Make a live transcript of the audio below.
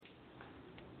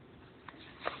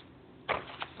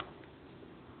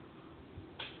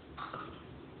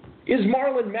Is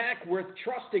Marlon Mack worth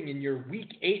trusting in your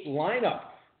Week 8 lineup?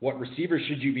 What receivers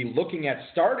should you be looking at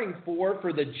starting for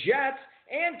the Jets?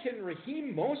 And can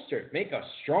Raheem Mostert make a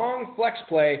strong flex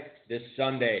play this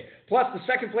Sunday? Plus, the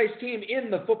second-place team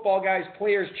in the Footballguys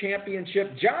Players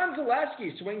Championship, John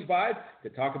Zaleski, swings by to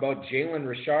talk about Jalen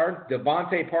Richard,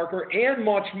 Devontae Parker, and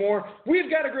much more.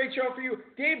 We've got a great show for you.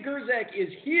 Dave Gerzak is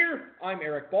here. I'm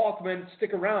Eric Balkman.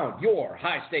 Stick around. Your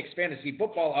high-stakes fantasy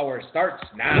football hour starts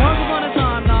now. Once upon a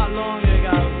time, not long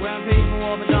ago, when people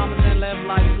wore pajamas and lived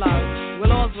like slouch, where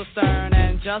laws were stern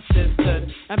and justice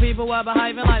stood, and people were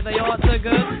behaving like they ought to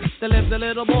good. There lived a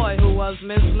little boy who was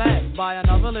misled by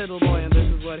another little boy, and this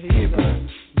is what he said.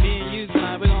 Me and you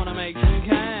tonight, we're gonna make some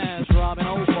cash, robbing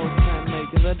old folks and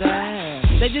making the dash.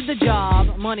 They did the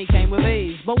job, money came with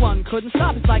ease, but one couldn't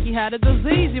stop. It's like he had a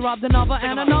disease. He robbed another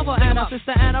and another, and a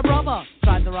sister and a brother.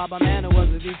 Tried to rob a man who was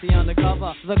a DC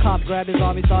undercover. The cop grabbed his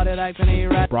arm, he started acting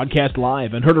erratic. Broadcast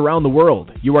live and heard around the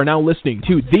world, you are now listening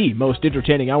to the most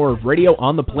entertaining hour of radio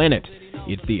on the planet.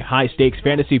 It's the High Stakes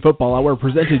Fantasy Football Hour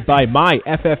presented by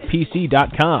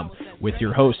MyFFPC.com with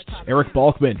your hosts Eric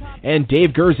Balkman and Dave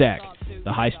Gerzak.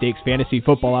 The High Stakes Fantasy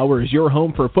Football Hour is your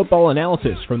home for football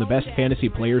analysis from the best fantasy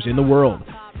players in the world.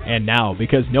 And now,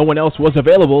 because no one else was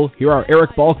available, here are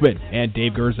Eric Balkman and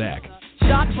Dave Gerzak.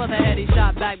 Shot for the head, he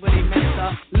shot back, but he missed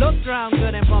her. Looked around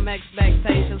good and from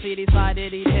expectations, he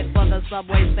decided he'd hit for the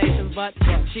subway stations, but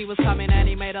she was coming and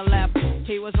he made a left.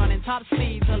 He was running top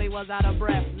speed till he was out of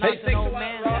breath. Hey, thanks a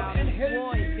lot, Rob.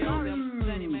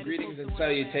 Greetings and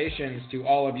salutations to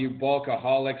all of you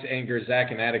bulkaholics and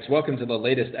Gerzak addicts. Welcome to the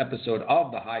latest episode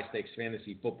of the High Stakes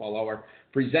Fantasy Football Hour,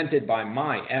 presented by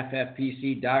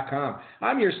MyFFPC.com.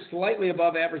 I'm your slightly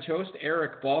above average host,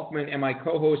 Eric Balkman, and my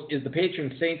co-host is the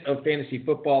patron saint of fantasy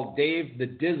football, Dave the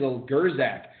Dizzle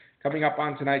Gerzak. Coming up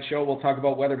on tonight's show, we'll talk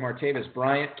about whether Martavis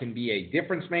Bryant can be a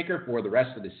difference maker for the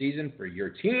rest of the season for your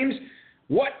teams,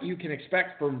 what you can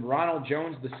expect from Ronald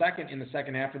Jones II in the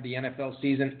second half of the NFL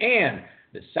season, and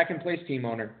the second-place team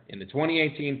owner in the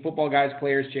 2018 Footballguys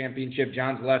Players Championship,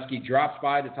 John Zaleski, drops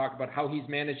by to talk about how he's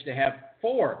managed to have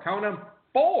four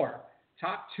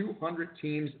top 200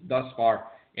 teams thus far,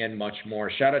 and much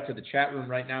more. Shout out to the chat room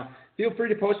right now. Feel free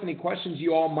to post any questions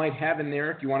you all might have in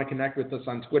there. If you want to connect with us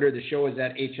on Twitter, the show is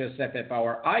at HSFF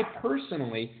Hour. I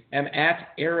personally am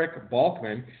at Eric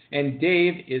Balkman, and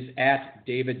Dave is at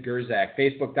David Gerzak.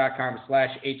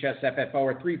 Facebook.com/HSFF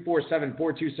Hour,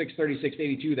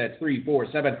 347-426-3682. That's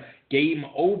 347-GAME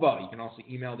OVER. You can also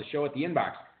email the show at the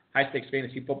inbox,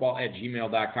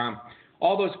 highstakesfantasyfootball@gmail.com.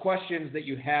 All those questions that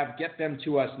you have, get them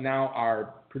to us now.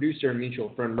 Our producer and mutual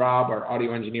friend Rob, our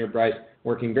audio engineer Bryce,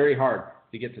 working very hard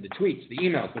to get to the tweets, the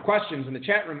emails, the questions in the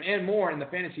chat room, and more in the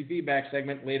fantasy feedback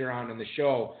segment later on in the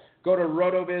show. Go to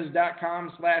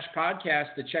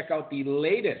rotoviz.com/podcast to check out the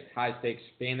latest high-stakes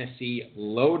fantasy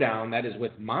lowdown. That is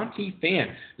with Monty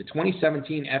Fan, the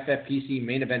 2017 FFPC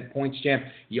main event points champ.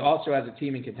 He also has a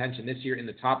team in contention this year in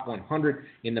the top 100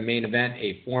 in the main event,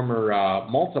 a former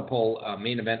multiple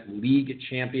main event league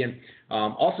champion.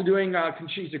 Also doing,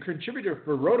 he's a contributor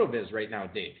for RotoViz right now,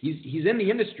 Dave. He's in the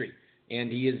industry,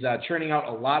 and he is churning out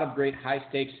a lot of great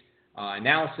high-stakes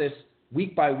analysis,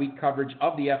 week-by-week coverage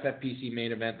of the FFPC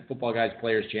main event, the Footballguys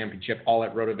Players Championship, all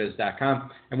at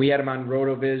rotoviz.com. And we had him on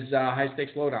RotoViz High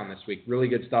Stakes Lowdown this week. Really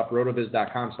good stuff,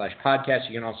 rotoviz.com/podcast.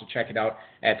 You can also check it out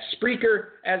at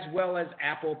Spreaker as well as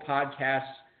Apple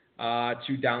Podcasts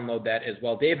to download that as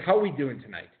well. Dave, how are we doing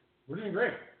tonight? We're doing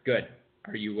great. Good.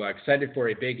 Are you excited for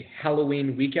a big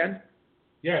Halloween weekend?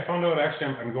 Yeah, I found out actually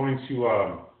I'm going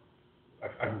to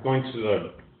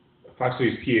the Fox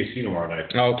Cities PAC tomorrow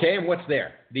night. Okay, and what's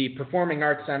there? The Performing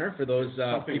Arts Center for those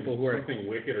people who are... Something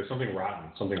wicked or something rotten.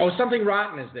 Something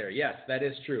rotten is there. Yes, that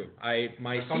is true. I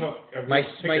found out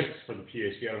tickets for the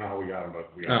PAC. I don't know how we got them,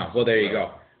 but we got them. Well, there you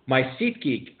go. My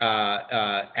SeatGeek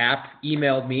app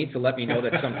emailed me to let me know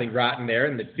that something rotten there,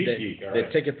 and the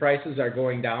ticket prices are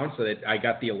going down, so that I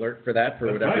got the alert for that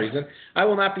for whatever reason. I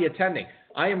will not be attending.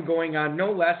 I am going on no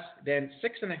less than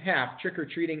 6.5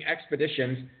 trick-or-treating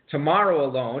expeditions tomorrow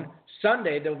alone.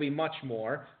 Sunday, there'll be much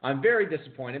more. I'm very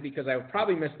disappointed because I will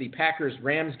probably miss the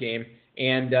Packers-Rams game,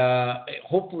 and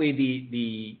hopefully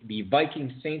the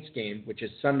Vikings-Saints game, which is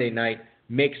Sunday night,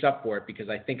 makes up for it because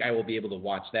I think I will be able to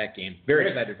watch that game. Very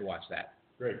excited to watch that.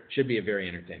 Great. Should be a very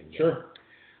entertaining game. Sure.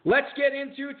 Let's get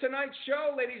into tonight's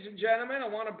show, ladies and gentlemen. I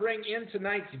want to bring in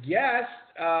tonight's guest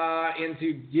and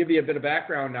to give you a bit of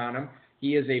background on him.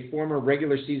 He is a former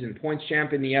regular season points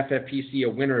champ in the FFPC, a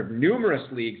winner of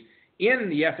numerous leagues in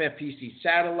the FFPC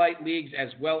satellite leagues,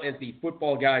 as well as the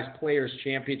Footballguys Players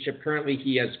Championship. Currently,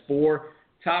 he has 4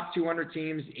 top 200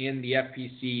 teams in the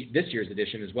FPC this year's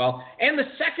edition as well. And the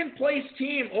second place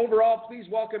team overall, please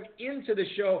welcome into the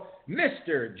show,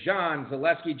 Mr. John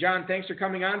Zaleski. John, thanks for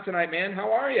coming on tonight, man.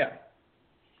 How are you?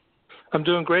 I'm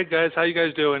doing great, guys. How you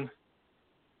guys doing?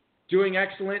 Doing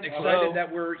excellent. Excited Hello. that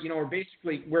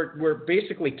we're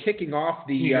basically kicking off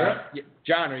the.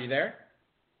 John, are you there?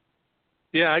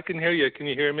 Yeah, I can hear you. Can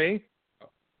you hear me?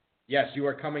 Yes, you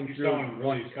are coming You through. sound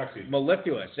really sexy.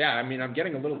 Mellifluous. Yeah, I mean, I'm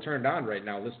getting a little turned on right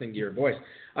now listening to your voice.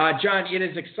 John, it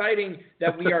is exciting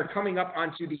that we are coming up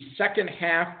onto the second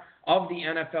half of the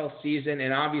NFL season,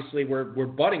 and obviously we're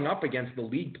butting up against the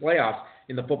league playoffs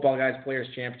in the Football Guys Players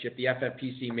Championship, the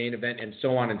FFPC main event, and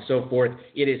so on and so forth.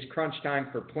 It is crunch time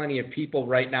for plenty of people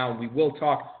right now, and we will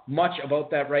talk much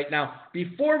about that right now.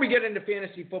 Before we get into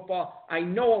fantasy football, I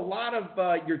know a lot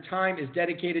of your time is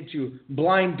dedicated to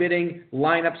blind bidding,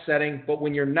 lineup setting, but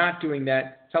when you're not doing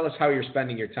that, tell us how you're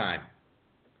spending your time.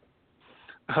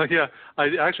 Yeah, I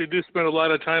actually do spend a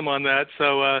lot of time on that.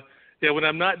 So, when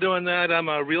I'm not doing that, I'm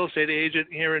a real estate agent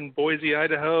here in Boise,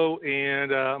 Idaho,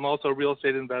 and I'm also a real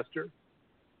estate investor.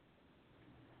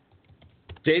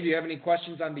 Dave, do you have any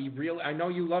questions on the real? I know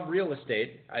you love real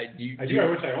estate. I do. I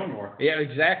wish I owned more. Yeah,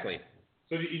 exactly.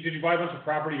 So did you buy a bunch of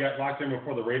property, got locked in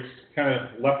before the rates kind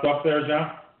of leapt up there,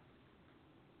 John?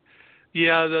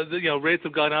 Yeah, the rates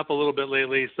have gone up a little bit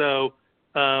lately, so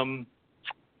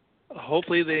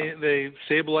hopefully they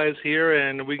stabilize here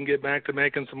and we can get back to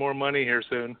making some more money here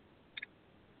soon.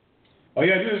 All you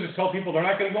gotta do is just tell people they're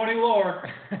not gonna go any lower.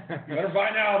 You better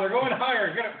buy now. They're going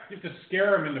higher. You have to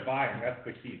scare them into buying. That's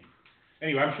the key.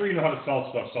 Anyway, I'm sure you know how to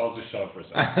sell stuff, so I'll just shut up for a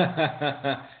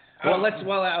second.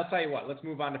 I'll tell you what. Let's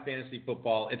move on to fantasy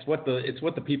football. It's what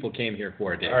the people came here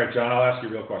for, Dave. All right, John. I'll ask you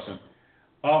a real question.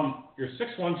 Your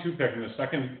 6-1-2 pick in the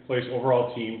second place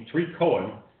overall team, Tariq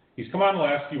Cohen. He's come on the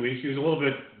last few weeks. He was a little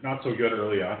bit not so good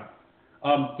early on.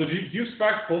 So do you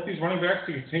expect both these running backs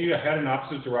to continue to head in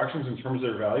opposite directions in terms of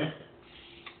their value?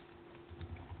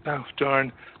 Oh,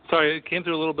 darn. Sorry, it came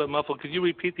through a little bit muffled. Could you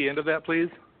repeat the end of that, please?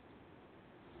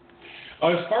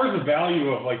 As far as the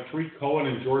value of like Tariq Cohen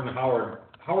and Jordan Howard,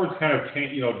 Howard's kind of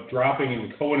dropping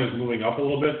and Cohen is moving up a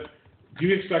little bit. Do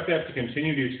you expect that to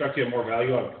continue? Do you expect to have more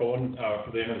value out of Cohen for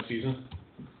the end of the season?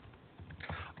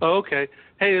 Oh, okay.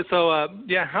 Hey, so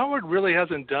Howard really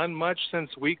hasn't done much since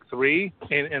week 3,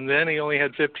 and then he only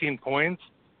had 15 points.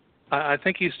 I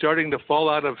think he's starting to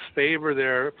fall out of favor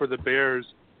there for the Bears.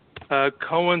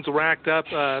 Cohen's racked up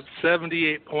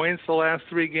 78 points the last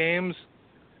 3 games.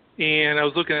 And I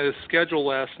was looking at his schedule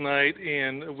last night,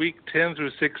 and week 10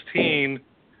 through 16,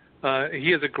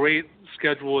 he has a great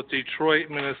schedule with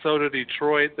Detroit, Minnesota,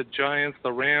 Detroit, the Giants,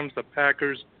 the Rams, the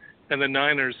Packers, and the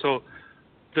Niners. So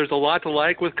there's a lot to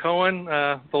like with Cohen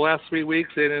the last 3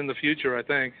 weeks and in the future, I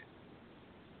think.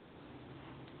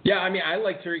 Yeah, I mean, I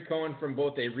like Tariq Cohen from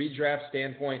both a redraft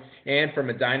standpoint and from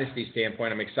a dynasty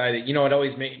standpoint. I'm excited. It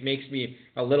always makes me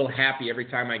a little happy every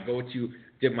time I go to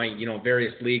my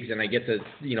various leagues and I get to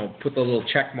put the little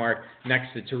check mark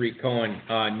next to Tariq Cohen,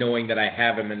 knowing that I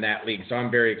have him in that league. So I'm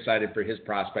very excited for his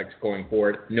prospects going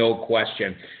forward, no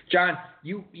question. John,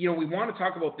 we want to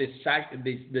talk about the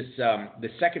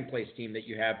second place team that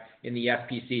you have in the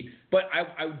FPC, but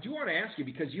I do want to ask you,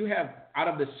 because you have, out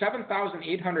of the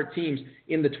 7,800 teams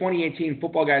in the 2018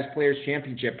 Football Guys Players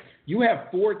Championship, you have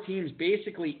 4 teams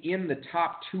basically in the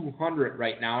top 200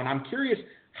 right now, and I'm curious,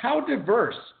 how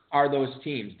diverse are those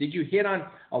teams? Did you hit on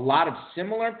a lot of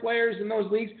similar players in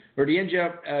those leagues, or did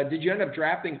you end up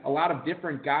drafting a lot of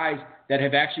different guys that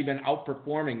have actually been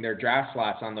outperforming their draft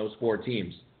slots on those 4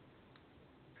 teams?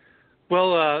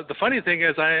 Well, the funny thing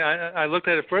is I looked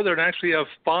at it further and actually have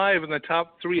 5 in the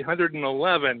top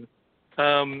 311.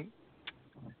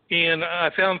 And I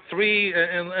found 3,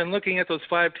 and looking at those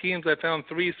 5 teams, I found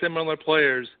 3 similar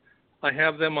players. I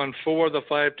have them on 4 of the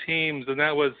 5 teams, and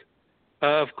that was,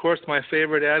 of course, my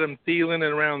favorite, Adam Thielen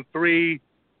in round 3.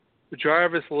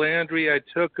 Jarvis Landry I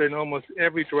took in almost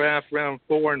every draft, round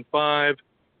 4 and 5.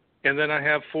 And then I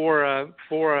have 4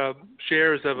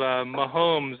 shares of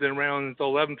Mahomes in rounds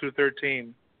 11 through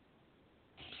 13.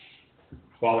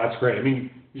 Well, that's great. I mean,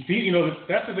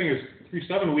 that's the thing is, through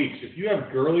 7 weeks, if you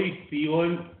have Gurley,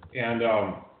 Thielen, and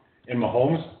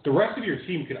Mahomes, the rest of your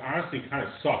team could honestly kind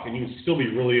of suck, and you can still be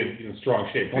really in strong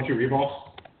shape. Don't you, Reballs?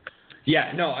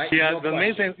 Yeah, no. The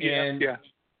amazing. Yeah.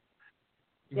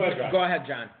 Go ahead,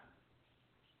 John.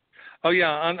 Oh yeah,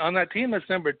 on that team that's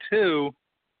number 2.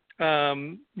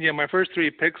 My first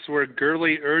 3 picks were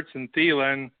Gurley, Ertz, and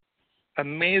Thielen.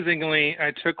 Amazingly,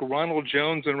 I took Ronald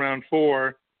Jones in round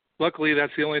 4. Luckily,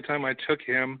 that's the only time I took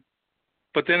him.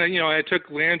 But then, I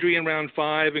took Landry in round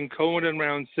 5 and Cohen in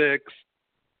round 6.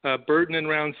 Burton in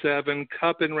round 7,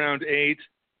 Kupp in round 8,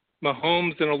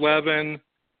 Mahomes in 11.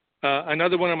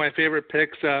 Another one of my favorite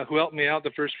picks who helped me out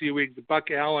the first few weeks,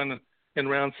 Buck Allen in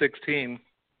round 16.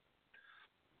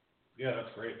 Yeah, that's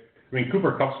great. I mean,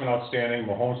 Cooper Kupp's been outstanding.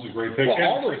 Mahomes is a great pick. Well, and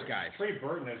all those guys. Trey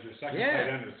Burton as your second tight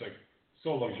end is like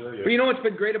so luxurious. But you know what's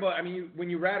been great about, when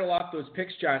you rattle off those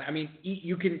picks, John,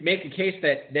 you can make a case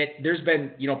that there's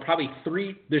been,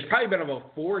 there's probably been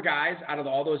about 4 guys out of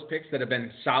all those picks that have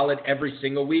been solid every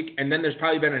single week, and then there's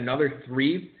probably been another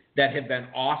 3 that have been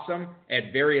awesome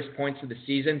at various points of the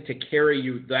season to carry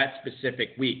you that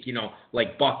specific week,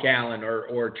 like Buck Allen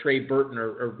or Trey Burton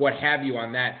or what have you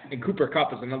on that. And Cooper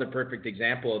Kupp is another perfect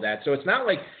example of that. So it's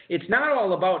not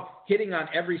all about hitting on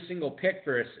every single pick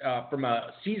from a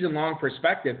season-long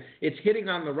perspective. It's hitting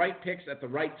on the right picks at the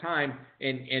right time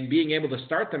and being able to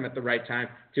start them at the right time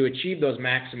to achieve those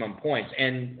maximum points.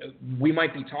 And we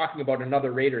might be talking about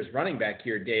another Raiders running back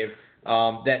here, Dave,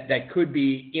 that could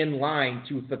be in line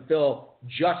to fulfill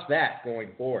just that going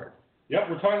forward. Yep,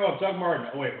 we're talking about Doug Martin.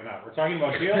 Oh, wait, we're not. We're talking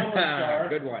about Jalen Richard.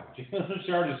 Good one. Jalen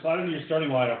Richard is sliding into your starting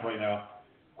lineup right now.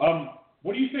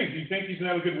 What do you think? Do you think he's going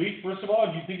to have a good week, first of all?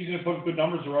 Or do you think he's going to put good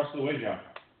numbers the rest of the way, John?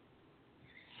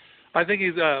 I think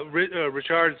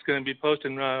Richard's going to be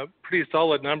posting pretty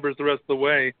solid numbers the rest of the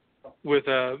way with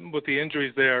the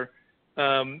injuries there.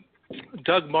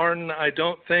 Doug Martin, I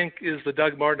don't think, is the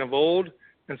Doug Martin of old.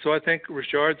 And so I think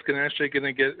Richard's going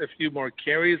to get a few more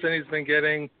carries than he's been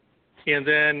getting. And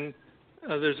then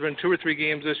there's been 2 or 3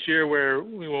 games this year where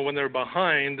when they're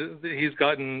behind, he's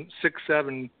gotten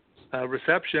 6-7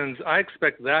 receptions. I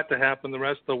expect that to happen the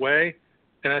rest of the way.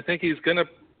 And I think he could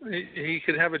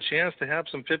have a chance to have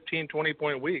some 15,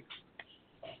 20-point weeks.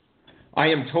 I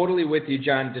am totally with you,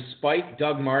 John. Despite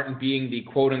Doug Martin being the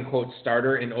quote-unquote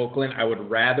starter in Oakland, I would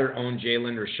rather own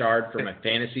Jalen Richard from a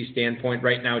fantasy standpoint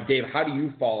right now. Dave, how do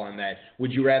you fall on that?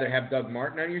 Would you rather have Doug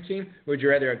Martin on your team, or would you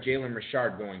rather have Jalen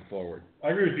Richard going forward?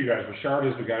 I agree with you guys. Richard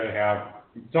is the guy to have.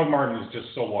 Doug Martin is just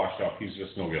so washed up. He's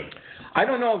just no good. I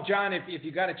don't know, John, if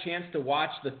you got a chance to watch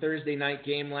the Thursday night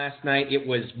game last night. It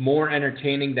was more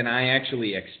entertaining than I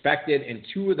actually expected. And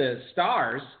 2 of the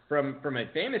stars from a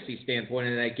fantasy standpoint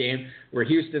in that game were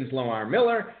Houston's Lamar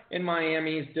Miller and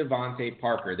Miami's Devontae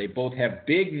Parker. They both have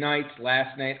big nights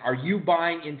last night. Are you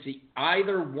buying into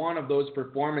either one of those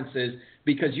performances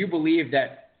because you believe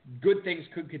that good things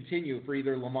could continue for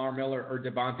either Lamar Miller or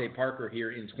Devontae Parker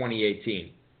here in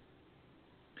 2018?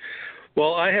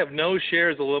 Well, I have no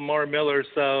shares of Lamar Miller,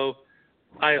 so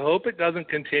I hope it doesn't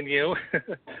continue.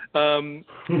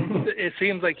 It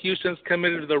seems like Houston's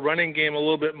committed to the running game a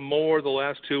little bit more the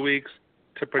last 2 weeks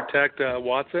to protect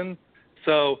Watson.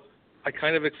 So I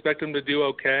kind of expect him to do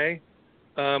okay.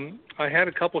 I had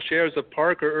a couple shares of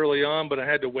Parker early on, but I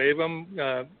had to waive him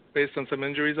based on some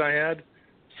injuries I had.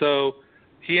 So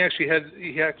he actually had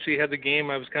the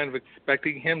game I was kind of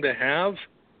expecting him to have,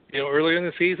 earlier in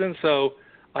the season. So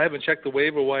I haven't checked the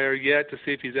waiver wire yet to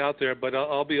see if he's out there, but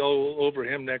I'll be all over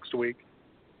him next week.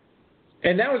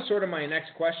 And that was sort of my next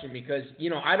question because,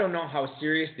 I don't know how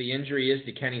serious the injury is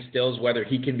to Kenny Stills, whether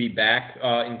he can be back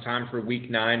in time for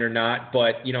Week 9 or not.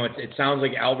 But, it sounds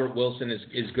like Albert Wilson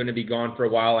is going to be gone for a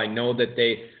while. I know that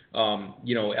they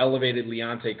elevated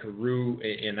Leonte Carew,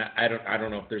 and I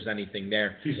don't know if there's anything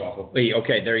there. He's awful.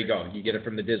 Okay, there you go. You get it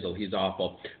from the Dizzle. He's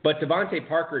awful. But Devontae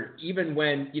Parker, even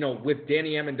when, with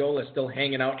Danny Amendola still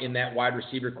hanging out in that wide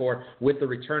receiver core, with the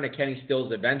return of Kenny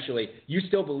Stills eventually, you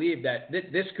still believe that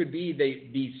this could be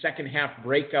the second half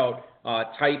breakout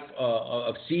type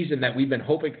of season that we've been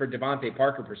hoping for Devontae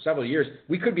Parker for several years.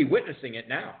 We could be witnessing it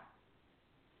now.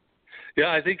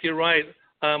 Yeah, I think you're right.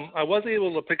 I was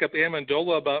able to pick up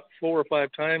Amendola about 4 or 5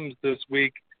 times this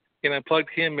week, and I plugged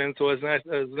him in, so it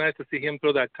was nice to see him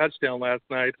throw that touchdown last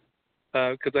night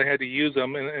because I had to use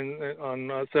him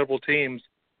on several teams.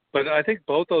 But I think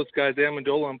both those guys,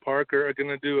 Amendola and Parker, are going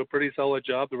to do a pretty solid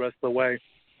job the rest of the way.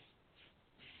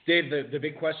 Dave, the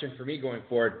big question for me going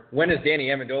forward, when is Danny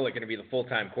Amendola going to be the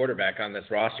full-time quarterback on this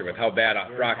roster with how bad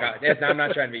Brock – I'm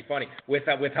not trying to be funny. With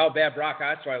how bad Brock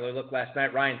Osweiler looked last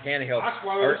night, Ryan Tannehill –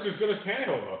 Osweiler is as good as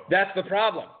Tannehill, though. That's the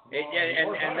problem.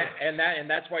 And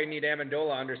that's why you need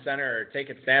Amendola under center or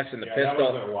taking snaps in the pistol. That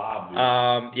was a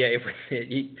lob,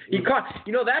 dude. He caught.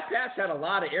 That pass had a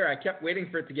lot of air. I kept waiting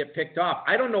for it to get picked off.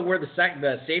 I don't know where the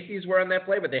safeties were on that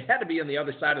play, but they had to be on the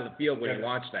other side of the field when he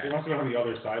launched that. They must have been on the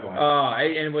other sideline.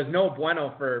 And it was no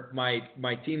bueno for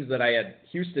my teams that I had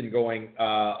Houston going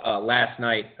last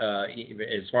night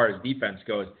as far as defense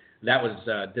goes. That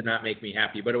did not make me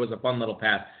happy, but it was a fun little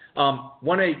pass.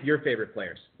 One of your favorite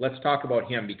players. Let's talk about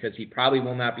him because he probably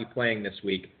will not be playing this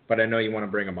week, but I know you want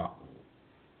to bring him up.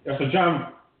 Yeah, so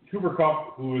John, Cooper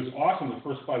Kupp, who was awesome the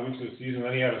first 5 weeks of the season,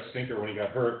 then he had a stinker when he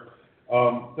got hurt.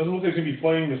 Doesn't look like he's going to be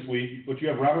playing this week, but you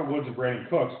have Robert Woods and Brandon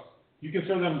Cooks. You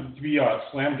consider them to be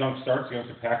slam dunk starts against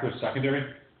the Packers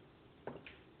secondary?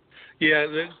 Yeah,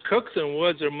 the Cooks and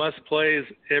Woods are must plays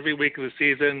every week of the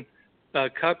season.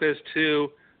 Kupp is too.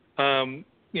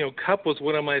 Kupp was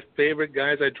one of my favorite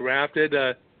guys I drafted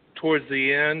towards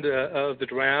the end of the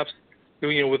drafts.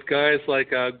 With guys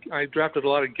like I drafted a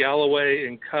lot of Galloway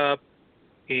and Kupp,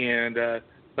 and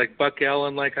like Buck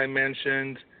Allen, like I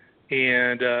mentioned,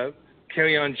 and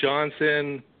Kerryon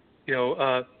Johnson.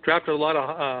 Drafted a lot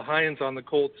of Hines on the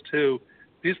Colts too.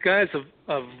 These guys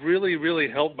have really, really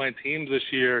helped my teams this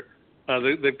year.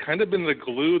 They've kind of been the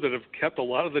glue that have kept a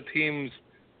lot of the teams,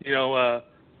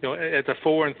 at the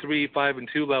 4-3,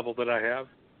 5-2 level that I have.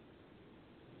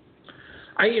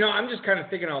 I'm just kind of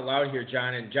thinking out loud here,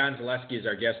 John, and John Zaleski is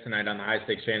our guest tonight on the High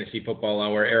Stakes Fantasy Football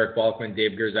Hour. Eric Balkman,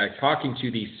 Dave Gerzak, talking to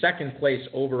the second place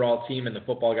overall team in the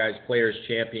Football Guys Players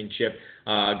Championship,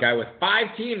 a guy with 5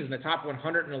 teams in the top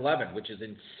 111, which is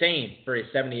insane for a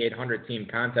 7,800 team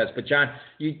contest. But John,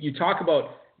 you talk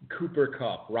about Cooper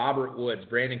Kupp, Robert Woods,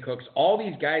 Brandon Cooks. All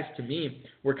these guys, to me,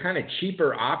 were kind of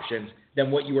cheaper options than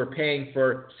what you were paying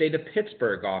for, say, the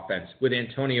Pittsburgh offense with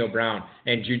Antonio Brown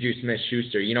and Juju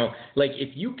Smith-Schuster.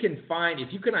 If you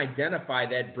can identify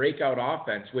that breakout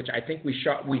offense, which I think we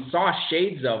saw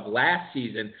shades of last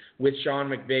season with Sean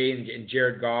McVay and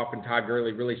Jared Goff and Todd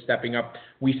Gurley really stepping up.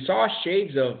 We saw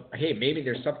shades of, hey, maybe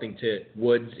there's something to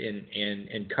Woods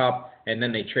and Kupp, and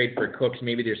then they trade for Cooks.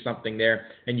 Maybe there's something there,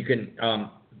 and you can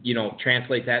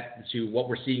translate that to what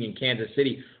we're seeing in Kansas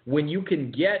City. When you can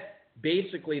get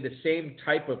basically the same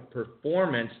type of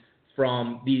performance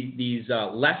from these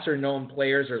lesser-known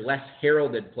players, or less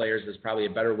heralded players is probably a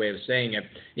better way of saying it,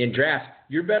 in drafts,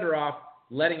 you're better off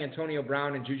letting Antonio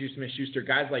Brown and Juju Smith-Schuster,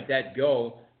 guys like that,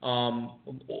 go,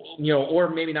 or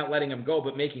maybe not letting them go,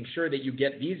 but making sure that you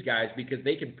get these guys, because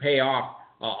they can pay off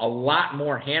a lot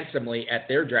more handsomely at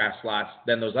their draft slots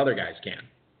than those other guys can.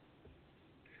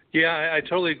 Yeah, I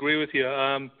totally agree with you.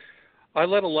 I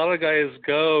let a lot of guys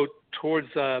go towards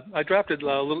I drafted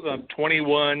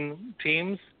 21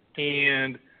 teams,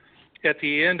 and at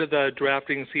the end of the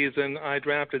drafting season, I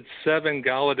drafted 7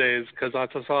 Galladays because I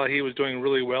saw he was doing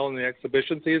really well in the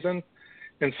exhibition season.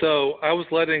 And so I was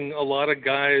letting a lot of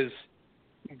guys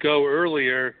go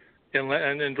earlier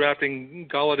and drafting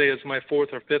Galladay as my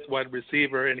 4th or 5th wide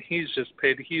receiver, and he's just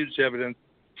paid huge dividends.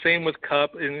 Same with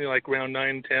Kupp in like round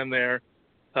 9, 10 there.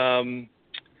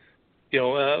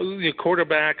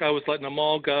 Quarterback, I was letting them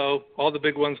all go, all the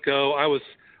big ones go.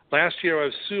 Last year I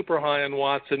was super high on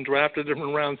Watson, drafted him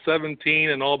in round 17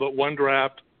 in all but one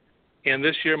draft. And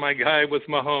this year my guy was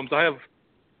Mahomes.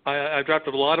 I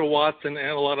drafted a lot of Watson and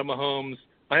a lot of Mahomes.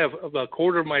 I have a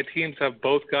quarter of my teams have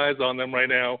both guys on them right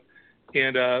now.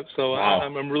 And so wow.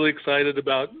 I'm really excited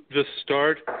about this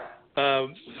start.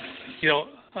 I'm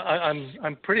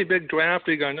pretty big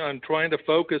drafting on trying to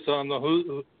focus on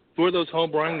who are those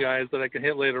home run guys that I can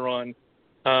hit later on.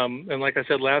 And like I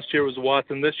said, last year was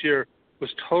Watson. This year was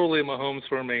totally Mahomes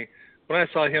for me. When I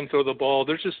saw him throw the ball,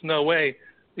 there's just no way.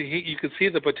 You could see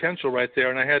the potential right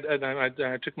there, and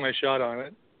I took my shot on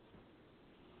it.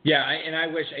 Yeah, I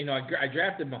wish, I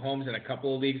drafted Mahomes in a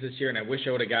couple of leagues this year, and I wish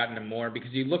I would have gotten him more,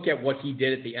 because you look at what he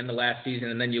did at the end of last season,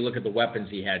 and then you look at the weapons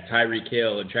he had, Tyreek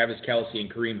Hill and Travis Kelce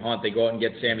and Kareem Hunt. They go out and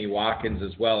get Sammy Watkins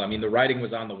as well. I mean, the writing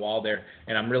was on the wall there,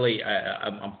 and I'm really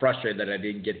I'm frustrated that I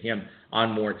didn't get him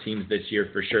on more teams this year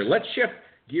for sure. Let's shift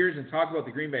gears and talk about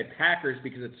the Green Bay Packers,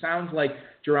 because it sounds like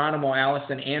Geronimo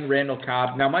Allison and Randall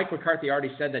Cobb. Now, Mike McCarthy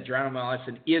already said that Geronimo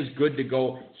Allison is good to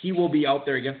go. He will be out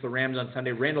there against the Rams on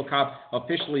Sunday. Randall Cobb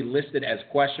officially listed as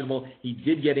questionable. He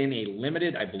did get in a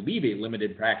limited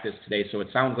practice today, so it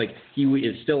sounds like he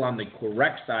is still on the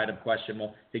correct side of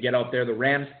questionable to get out there. The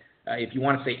Rams, if you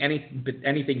want to say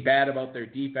anything bad about their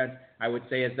defense, I would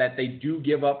say is that they do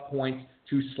give up points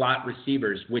to slot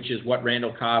receivers, which is what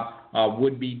Randall Cobb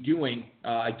would be doing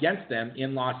against them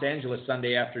in Los Angeles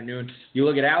Sunday afternoon. You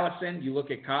look at Allison, you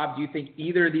look at Cobb. Do you think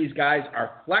either of these guys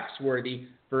are flex-worthy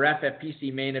for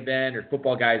FFPC main event or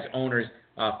Football Guys owners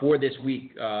for this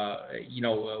week,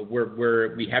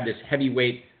 where we have this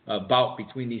heavyweight bout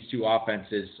between these two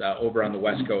offenses over on the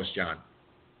West Coast, John?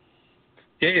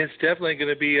 Yeah, it's definitely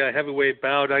going to be a heavyweight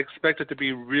bout. I expect it to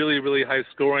be really, really high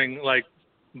scoring, like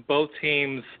both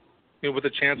teams with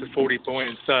a chance of 40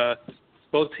 points.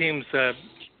 Both teams,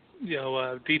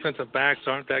 defensive backs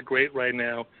aren't that great right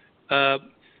now.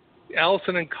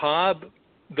 Allison and Cobb,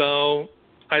 though,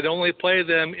 I'd only play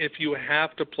them if you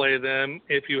have to play them,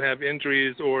 if you have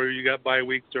injuries or you got bye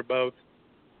weeks or both.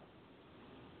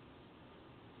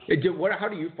 How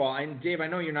do you fall? And Dave, I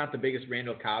know you're not the biggest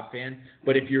Randall Cobb fan,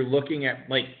 but if you're looking at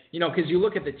because you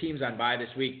look at the teams on bye this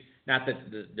week. Not that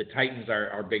the Titans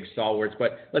are big stalwarts,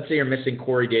 but let's say you're missing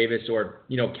Corey Davis or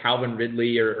Calvin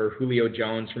Ridley or Julio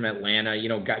Jones from Atlanta.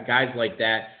 Guys like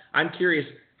that. I'm curious,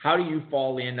 how do you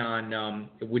fall in on?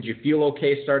 Would you feel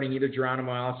okay starting either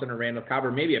Geronimo Allison or Randall Cobb?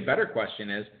 Or maybe a better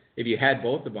question is, if you had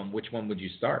both of them, which one would you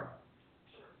start?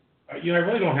 I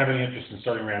really don't have any interest in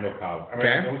starting Randall Cobb. I mean,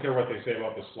 okay. I don't care what they say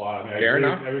about the slot. I Fair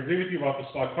enough. I agree with you about the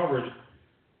slot coverage.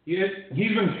 He's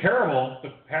been terrible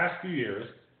the past few years.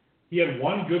 He had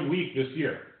one good week this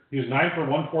year. He was 9 for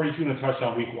 142 and a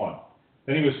touchdown week 1.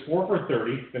 Then he was 4 for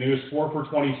 30. Then he was 4 for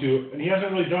 22. And he hasn't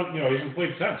really done, he hasn't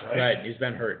played since, right? Right, he's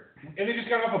been hurt. And they just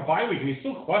got off a bye week, and he's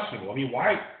still questionable. I mean,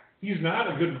 why? He's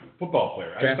not a good football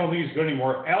player. I just don't think he's good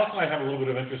anymore. Allison I have a little bit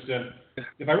of interest in.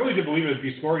 If I really did believe it would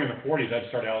be scoring in the 40s, I'd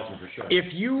start Allison for sure.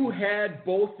 If you had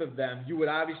both of them, you would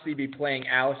obviously be playing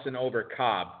Allison over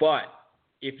Cobb. But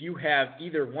if you have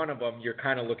either one of them, you're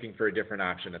kind of looking for a different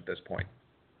option at this point.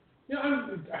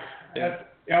 Allison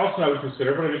I would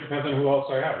consider, but it depends on who else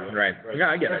I have. Right. Yeah,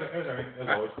 I get it. As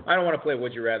always. I don't want to play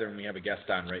Would You Rather when we have a guest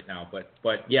on right now,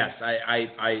 but yes,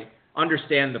 I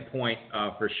understand the point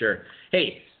for sure.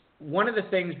 Hey, one of the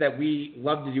things that we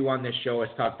love to do on this show is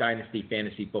talk Dynasty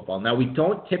Fantasy Football. Now, we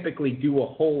don't typically do a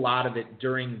whole lot of it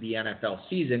during the NFL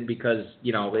season because,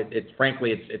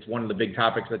 it's one of the big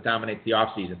topics that dominates the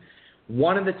offseason.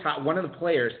 One of the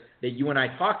players that you and I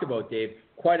talked about, Dave,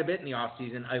 quite a bit in the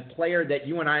offseason, a player that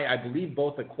you and I believe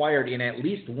both acquired in at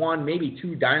least one, maybe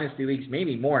two dynasty leagues,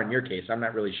 maybe more in your case, I'm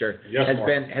not really sure, yes,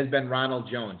 has been Ronald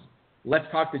Jones. Let's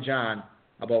talk to John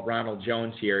about Ronald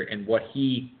Jones here and what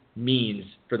he means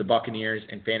for the Buccaneers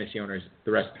and fantasy owners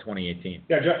the rest of 2018.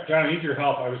 Yeah, John, I need your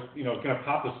help. I was, going to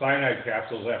pop the cyanide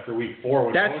capsules after week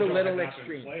 4. That's a little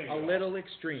extreme. Little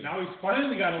extreme. Now he's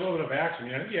finally got a little bit of action.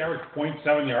 I think he averaged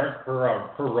 0.7 yards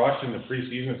per rush in the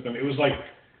preseason. It was like,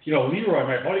 Leroy,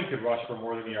 my buddy, could rush for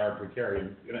more than a yard per carry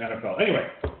in the NFL. Anyway,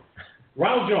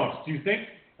 Ronald Jones,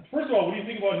 first of all, what do you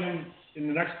think about him in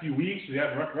the next few weeks, the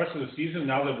rest of the season,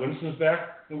 now that Winston's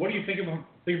back? And what do you think of him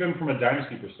from a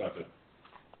dynasty perspective?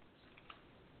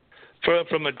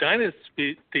 From a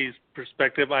dynasty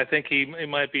perspective, I think he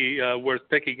might be worth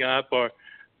picking up or,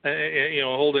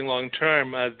 holding long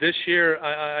term. This year,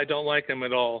 I don't like him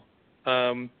at all.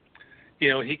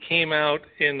 He came out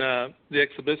in the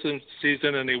exhibition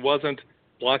season and he wasn't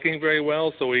blocking very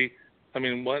well. So he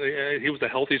was a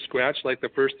healthy scratch like the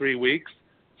first 3 weeks.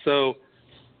 So,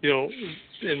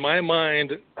 in my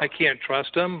mind, I can't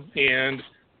trust him. And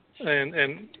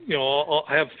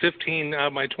I have 15 out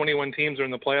of my 21 teams are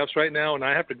in the playoffs right now, and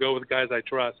I have to go with guys I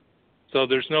trust. So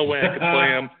there's no way I could play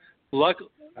him.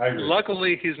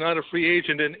 Luckily, he's not a free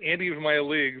agent in any of my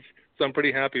leagues, so I'm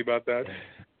pretty happy about that.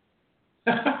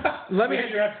 Let me.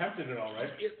 You're not tempted at all, right?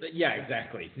 Yeah,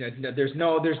 exactly. There's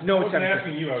no temptation.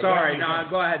 Asking you. Sorry, no.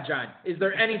 Go ahead, John. Is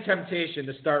there any temptation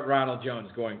to start Ronald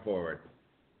Jones going forward?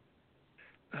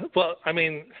 Well,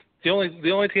 the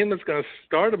only team that's going to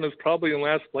start him is probably in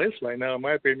last place right now, in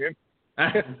my opinion.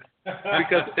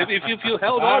 Because if you've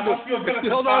held on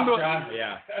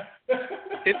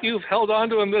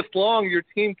to him this long, your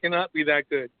team cannot be that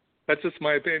good. That's just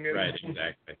my opinion. Right,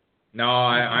 exactly. No,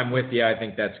 I'm with you. I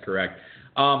think that's correct.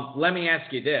 Let me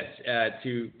ask you this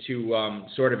to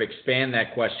sort of expand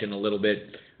that question a little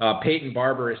bit. Peyton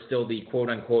Barber is still the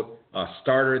quote-unquote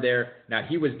starter there. Now,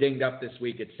 he was dinged up this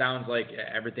week. It sounds like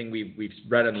everything we've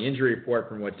read on the injury report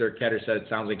from what Dirk Ketter said, it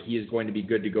sounds like he is going to be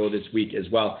good to go this week as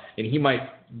well. And he might,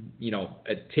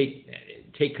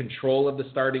 take control of the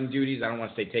starting duties. I don't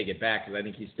want to say take it back because I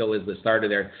think he still is the starter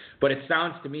there. But it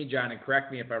sounds to me, John, and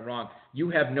correct me if I'm wrong, you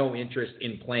have no interest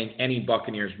in playing any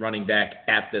Buccaneers running back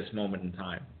at this moment in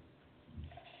time.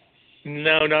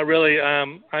 No, not really.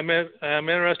 I'm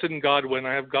interested in Godwin.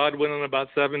 I have Godwin on about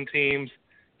 7 teams.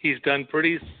 He's done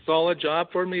pretty solid job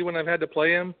for me when I've had to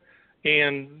play him.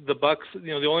 And the Bucs,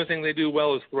 the only thing they do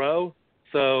well is throw.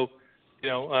 So,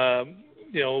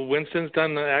 Winston's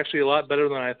done actually a lot better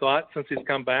than I thought since he's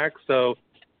come back. So,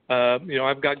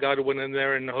 I've got Godwin in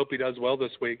there and I hope he does well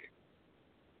this week.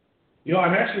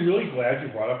 I'm actually really glad you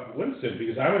brought up Winston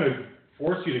because I'm going to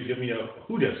force you to give me a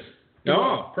who dis.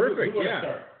 Oh, perfect. Who yeah.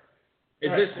 Start? Is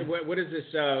this what is this?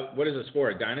 What is this for?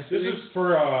 A dynasty? This is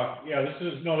for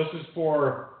This is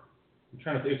for. I'm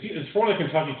trying to think. It's for the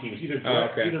Kentucky teams.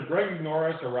 Either Greg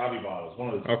Norris or Robbie Bottles. One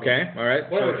of the. Okay. All right.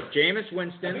 So it's Jameis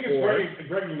Winston. I think it's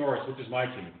Greg Norris, which is my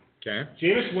team. Okay.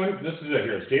 Jameis Winston. This is it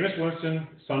here. It's Jameis Winston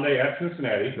Sunday at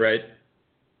Cincinnati. Right.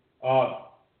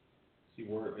 see,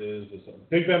 where is this?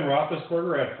 Big Ben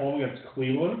Roethlisberger at home against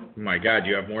Cleveland. Oh my God,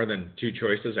 you have more than two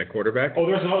choices at quarterback? Oh,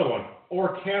 there's another one.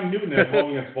 Or Cam Newton at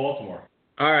home against Baltimore.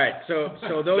 All right, so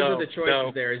those are the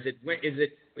choices there. Is it Winston?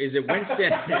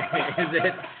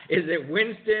 is it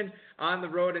Winston on the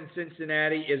road in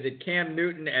Cincinnati? Is it Cam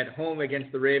Newton at home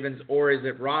against the Ravens, or is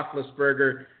it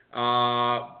Roethlisberger?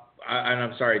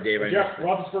 I'm sorry, Dave.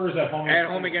 Roethlisberger's at home. At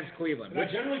home against Cleveland. I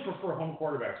generally prefer home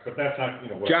quarterbacks, but that's not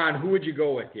John, who would you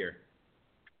go with here?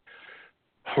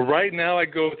 Right now, I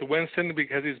go with Winston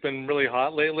because he's been really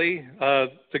hot lately.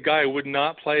 The guy who would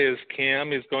not play is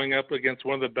Cam. He's going up against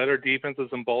one of the better defenses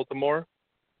in Baltimore.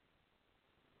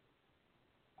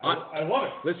 I love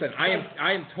it. Listen, I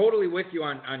am totally with you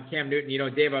on Cam Newton. You know,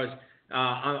 Dave, I was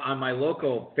on my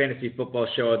local fantasy football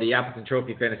show, the Appleton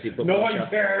Trophy Fantasy Football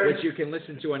Show, which you can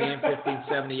listen to on AM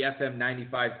 1570, FM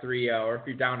 95.3, or if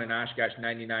you're down in Oshkosh,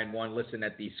 99.1, listen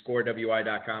at the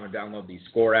scorewi.com and download the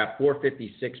Score app,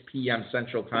 4:56 p.m.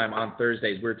 Central Time on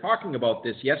Thursdays. We were talking about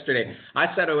this yesterday.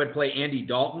 I said I would play Andy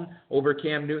Dalton over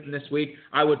Cam Newton this week.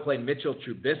 I would play Mitchell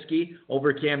Trubisky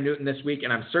over Cam Newton this week,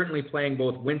 and I'm certainly playing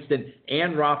both Winston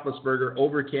and Roethlisberger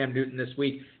over Cam Newton this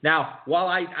week. Now, while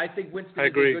I think Winston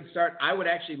is a good start, I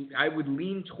would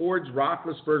lean towards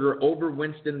Roethlisberger over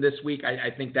Winston this week.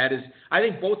 I think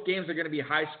both games are going to be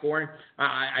high scoring.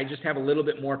 I just have a little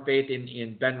bit more faith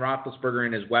in Ben Roethlisberger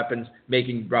and his weapons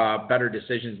making better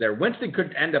decisions there. Winston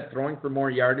could end up throwing for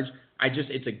more yardage.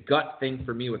 It's a gut thing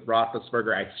for me with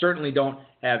Roethlisberger. I certainly don't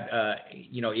have,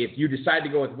 if you decide to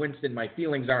go with Winston, my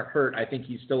feelings aren't hurt. I think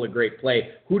he's still a great play.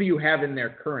 Who do you have in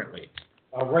there currently?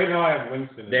 Right now I have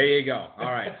Winston. There you go.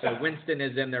 All right, so Winston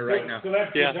is in there right now. So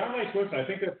John likes Winston. I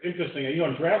think that's interesting.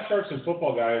 In Draft Sharks and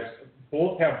Football Guys,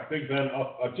 both have Big Ben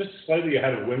up just slightly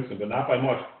ahead of Winston, but not by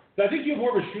much. So I think you have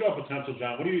more of a shootout potential,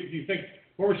 John. What do you think?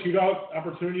 More of a shootout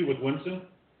opportunity with Winston?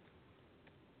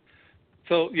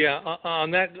 So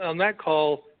on that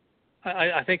call,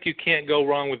 I think you can't go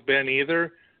wrong with Ben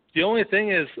either. The only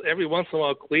thing is, every once in a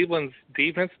while, Cleveland's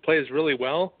defense plays really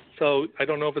well. So I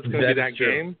don't know if it's going to be that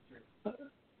game.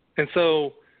 And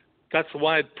so that's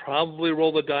why I'd probably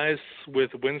roll the dice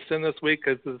with Winston this week,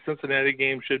 because the Cincinnati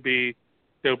game should be,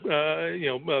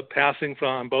 passing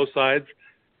from both sides,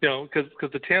 because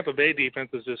the Tampa Bay defense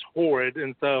is just horrid,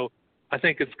 and so I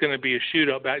think it's going to be a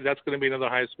shootout. That's going to be another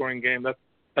high-scoring game.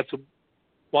 That's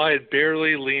why I'd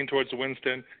barely lean towards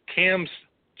Winston. Cam's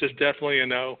just definitely a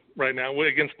no right now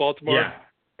against Baltimore.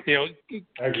 Yeah.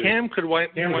 Cam could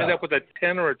wind up with a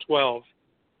 10 or a 12.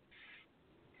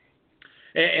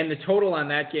 And the total on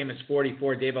that game is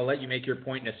 44. Dave, I'll let you make your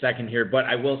point in a second here, but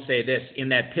I will say this. In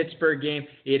that Pittsburgh game,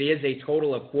 it is a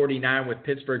total of 49, with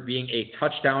Pittsburgh being a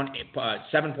touchdown,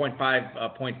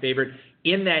 7.5 point favorite.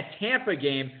 In that Tampa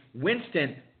game,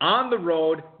 Winston on the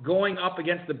road going up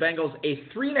against the Bengals, a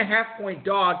 3.5 point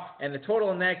dog, and the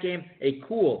total in that game, a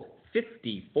cool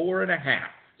 54.5.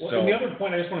 Well, and the other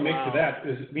point I just want to make to that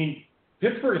is,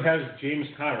 Pittsburgh has James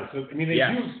Conner. So, they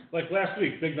use, like last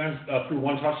week, Big Ben threw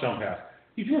one touchdown pass.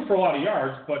 He threw for a lot of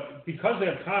yards, but because they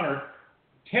have Conner,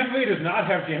 Tampa Bay does not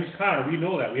have James Conner. We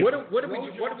know that. What did we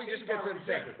just get to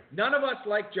say? None of us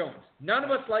like Jones. None of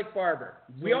us like Barber.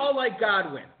 We all like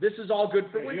Godwin. This is all good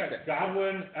for Winston. You got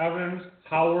Godwin, Evans,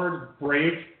 Howard,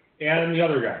 Brake, and the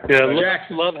other guy. Yeah,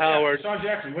 Jackson. Love Howard. Sean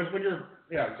Jackson.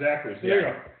 Exactly. So there you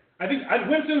go. I think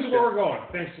Winston's where we're going.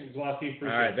 Thanks, Zaleski. All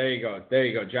right, there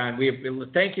you go, John.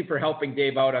 Thank you for helping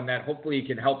Dave out on that. Hopefully you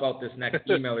can help out this next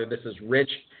emailer. This is Rich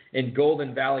in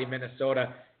Golden Valley,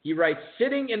 Minnesota. He writes,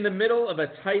 sitting in the middle of a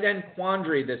tight end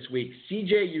quandary this week,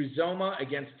 CJ Uzomah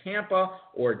against Tampa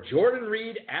or Jordan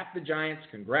Reed at the Giants.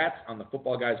 Congrats on the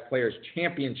Football Guys Players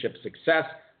Championship success.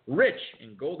 Rich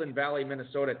in Golden Valley,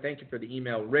 Minnesota. Thank you for the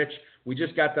email, Rich. We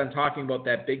just got done talking about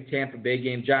that big Tampa Bay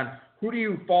game. John, who do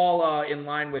you fall in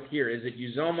line with here? Is it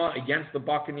Uzomah against the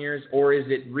Buccaneers, or is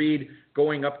it Reed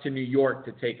going up to New York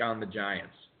to take on the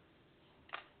Giants?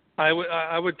 I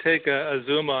would take a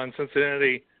Uzomah on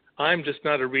Cincinnati. I'm just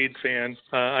not a Reed fan.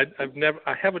 I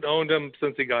haven't owned him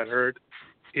since he got hurt.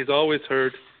 He's always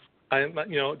hurt.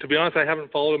 To be honest, I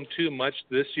haven't followed him too much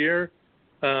this year.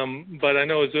 But I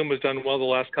know Uzomah's done well the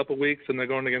last couple of weeks, and they're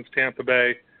going against Tampa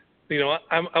Bay.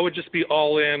 I would just be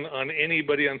all in on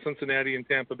anybody on Cincinnati and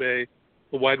Tampa Bay,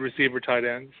 the wide receiver tight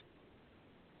ends.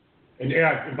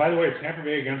 And by the way, Tampa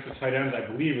Bay against the tight ends, I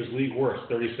believe, is league worst,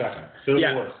 32nd. So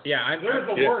they're the worst. They're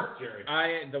the worst,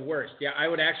 Jerry. The worst. Yeah, I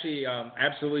would actually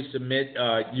absolutely submit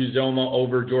Uzomah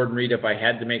over Jordan Reed if I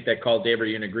had to make that call. Dave, are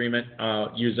you in agreement?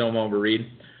 Uzomah over Reed?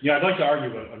 Yeah, I'd like to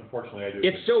argue, but unfortunately I do.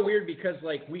 It's so weird because,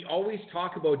 like, we always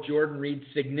talk about Jordan Reed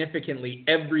significantly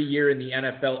every year in the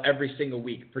NFL, every single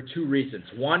week, for two reasons.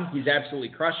 One, he's absolutely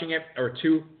crushing it, or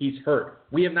two, he's hurt.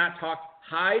 We have not talked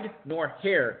hide nor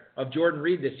hair of Jordan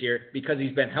Reed this year because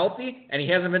he's been healthy and he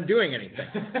hasn't been doing anything,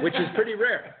 which is pretty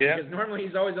rare. Yeah. Because normally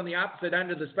he's always on the opposite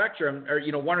end of the spectrum, or,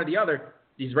 one or the other.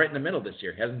 He's right in the middle this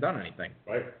year. Hasn't done anything.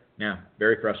 Right. Yeah,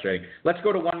 very frustrating. Let's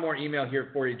go to one more email here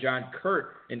for you, John.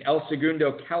 Kurt in El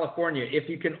Segundo, California. If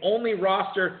you can only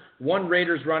roster one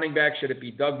Raiders running back, should it be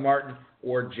Doug Martin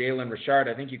or Jalen Richard?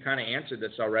 I think you kind of answered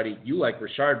this already. You like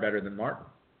Richard better than Martin.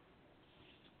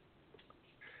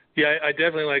 Yeah, I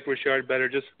definitely like Richard better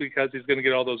just because he's going to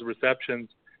get all those receptions.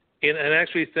 And I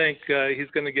actually think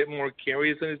he's going to get more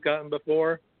carries than he's gotten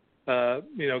before,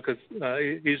 because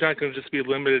he's not going to just be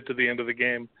limited to the end of the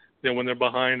game, when they're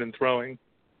behind and throwing.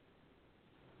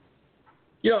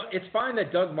 It's fine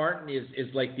that Doug Martin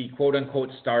is like the quote-unquote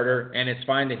starter, and it's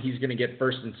fine that he's going to get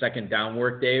first and second down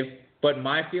work, Dave. But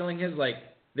my feeling is, like,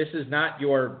 this is not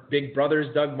your big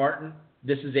brother's Doug Martin.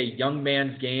 This is a young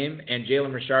man's game, and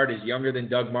Jalen Richard is younger than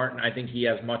Doug Martin. I think he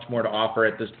has much more to offer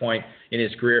at this point in his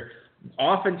career.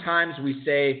 Oftentimes we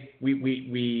say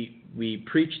we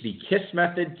preach the KISS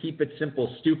method, keep it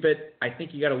simple, stupid. I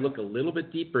think you got to look a little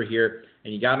bit deeper here,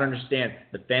 and you got to understand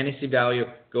the fantasy value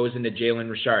goes into Jalen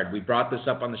Richard. We brought this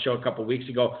up on the show a couple weeks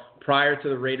ago. Prior to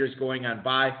the Raiders going on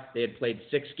bye, they had played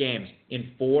 6 games.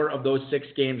 In 4 of those 6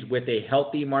 games with a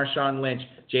healthy Marshawn Lynch,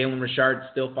 Jalen Richard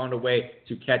still found a way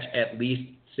to catch at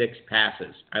least 6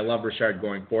 passes. I love Richard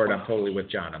going forward. I'm totally with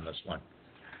John on this one.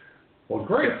 Well,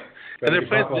 great. And they're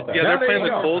playing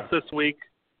the Colts this week.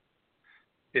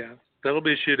 Yeah, that'll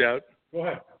be a shootout. Go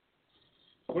ahead.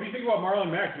 What do you think about Marlon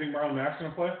Mack? Do you think Marlon Mack's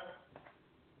going to play?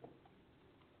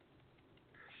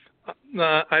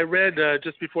 I read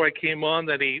just before I came on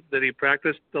that he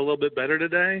practiced a little bit better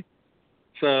today.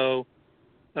 So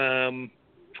I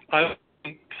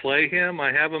won't play him.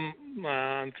 I have him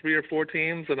on 3 or 4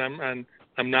 teams, and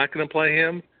I'm not going to play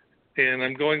him. And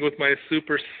I'm going with my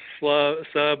super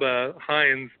sub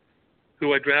Hines,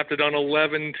 who I drafted on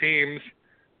 11 teams.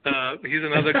 He's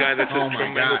another guy that just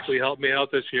tremendously helped me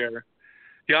out this year.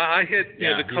 Yeah, I hit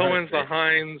the Cohens, the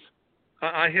Hines.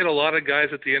 I hit a lot of guys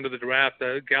at the end of the draft,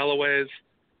 the Galloways.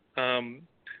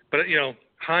 But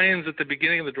Hines at the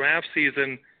beginning of the draft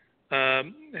season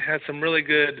had some really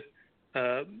good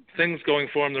things going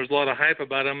for him. There was a lot of hype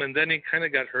about him, and then he kind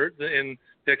of got hurt in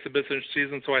the exhibition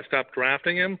season, so I stopped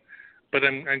drafting him. But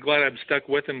I'm glad I'm stuck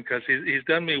with him because he's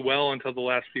done me well until the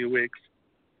last few weeks.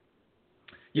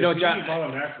 John.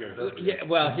 Yeah,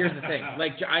 well, here's the thing.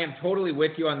 Like, I am totally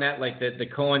with you on that. Like the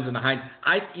Cohens and the Hines.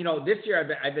 This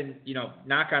year I've been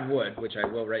knock on wood, which I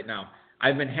will right now.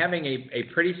 I've been having a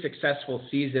pretty successful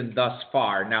season thus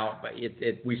far. Now,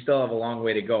 we still have a long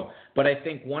way to go. But I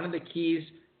think one of the keys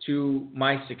to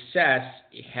my success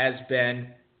has been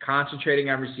concentrating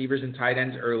on receivers and tight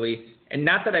ends early. And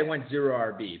not that I went 0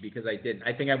 RB, because I didn't.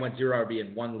 I think I went 0 RB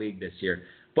in 1 league this year.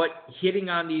 But hitting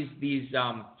on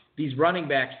these running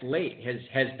backs late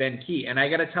has been key. And I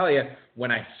got to tell you, when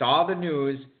I saw the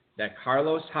news that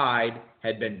Carlos Hyde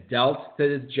had been dealt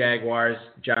to the Jaguars,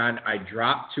 John, I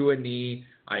dropped to a knee.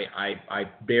 I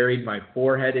buried my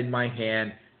forehead in my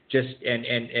hand,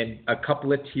 and a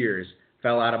couple of tears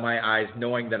fell out of my eyes,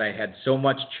 knowing that I had so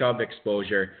much Chubb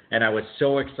exposure, and I was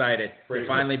so excited to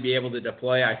finally be able to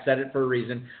deploy. I said it for a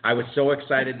reason. I was so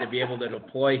excited to be able to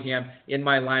deploy him in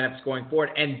my lineups going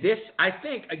forward. And this, I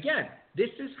think, again,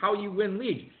 this is how you win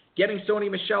leagues. Getting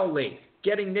Sony Michel late,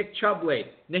 getting Nick Chubb late,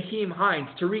 Naheem Hines,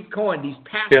 Tariq Cohen, these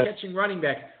pass-catching running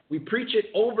backs. We preach it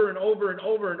over and over and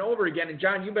over and over again. And,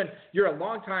 John, you're a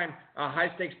long-time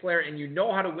high-stakes player, and you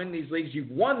know how to win these leagues.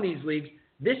 You've won these leagues.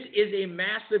 This is a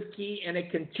massive key, and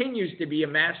it continues to be a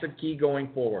massive key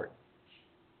going forward.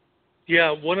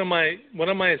 Yeah, one of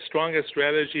my strongest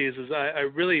strategies is I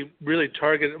really, really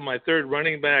target my 3rd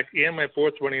running back and my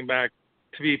 4th running back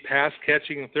to be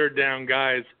pass-catching 3rd down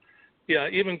guys. Yeah,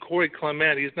 even Corey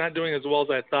Clement, he's not doing as well as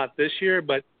I thought this year,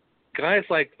 but guys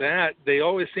like that, they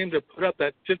always seem to put up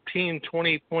that 15,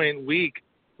 20-point week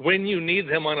when you need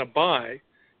them on a bye.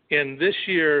 And this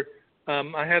year,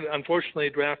 I had unfortunately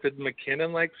drafted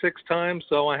McKinnon like 6 times,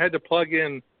 so I had to plug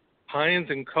in Hines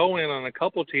and Cohen on a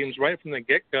couple teams right from the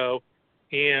get-go,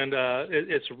 and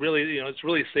it's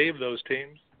really saved those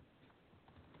teams.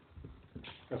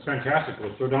 That's fantastic.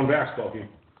 Let's throw down basketball team.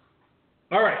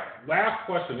 All right, last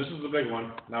question. This is the big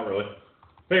one. Not really.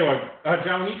 Anyway,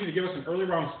 John, we need you to give us an early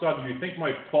round stud that you think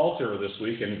might falter this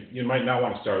week, and you might not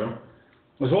want to start him,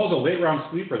 as well as a late round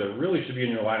sleeper that really should be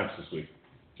in your lineups this week.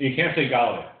 You can't say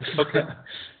Galladay.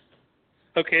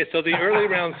 Okay, so the early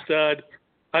round stud,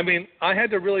 I mean, I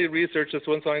had to really research this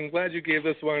one, so I'm glad you gave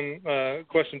this one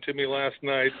question to me last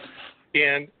night.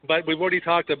 But we've already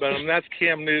talked about him. That's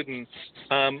Cam Newton.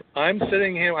 I'm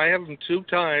sitting him. I have him 2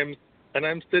 times, and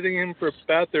I'm sitting him for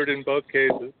Beathard in both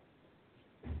cases.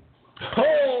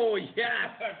 Oh yes,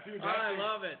 I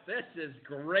love it. This is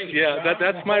great. Yeah,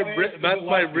 that's my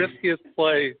riskiest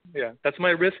play. Yeah, that's my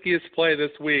riskiest play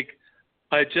this week.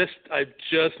 I'm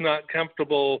just not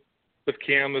comfortable with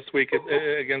Cam this week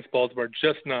against Baltimore.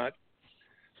 Just not.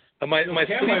 My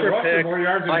sleeper pick. More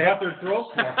yards than Beathard throws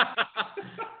for.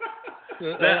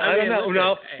 I don't know.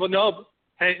 No, well, no.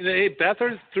 Hey,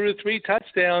 Beathard threw 3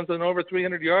 touchdowns and over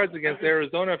 300 yards against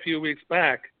Arizona a few weeks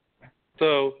back.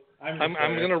 So I'm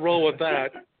going to roll with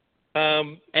that.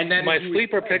 And then my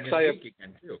sleeper picks, I have.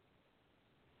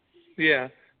 Yeah,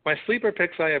 my sleeper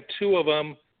picks, I have 2 of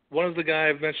them. One is the guy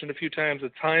I've mentioned a few times.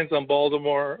 It's Hines on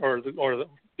Baltimore,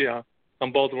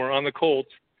 on Baltimore on the Colts.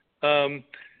 And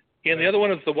the other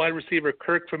one is the wide receiver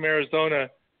Kirk from Arizona.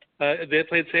 They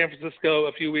played San Francisco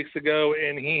a few weeks ago,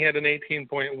 and he had an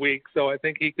 18-point week. So I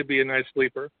think he could be a nice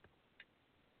sleeper.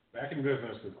 Back in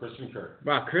business with Christian Kirk.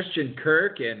 Wow, Christian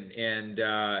Kirk and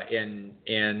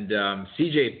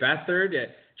C.J. Beathard.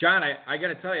 John, I got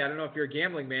to tell you, I don't know if you're a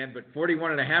gambling man, but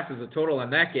 41.5 is the total on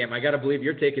that game. I got to believe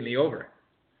you're taking the over.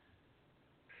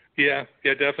 Yeah,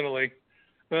 definitely.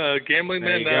 Gambling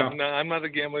man? No, I'm not a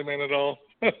gambling man at all.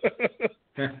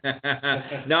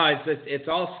 No, it's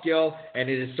all skill, and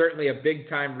it is certainly a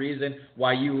big-time reason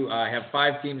why you have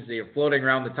 5 teams that are floating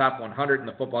around the top 100 in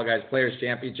the Footballguys Players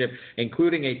Championship,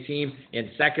 including a team in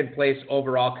second place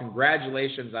overall.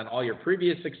 Congratulations on all your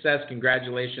previous success.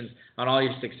 Congratulations on all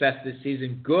your success this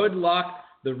season. Good luck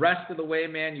the rest of the way,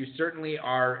 man. You certainly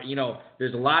are,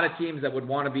 there's a lot of teams that would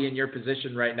want to be in your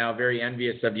position right now, very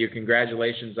envious of you.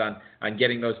 Congratulations on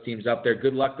getting those teams up there.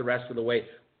 Good luck the rest of the way.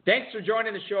 Thanks for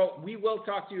joining the show. We will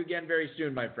talk to you again very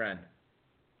soon, my friend.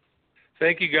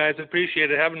 Thank you, guys. Appreciate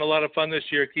it. Having a lot of fun this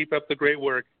year. Keep up the great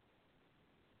work.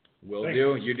 Will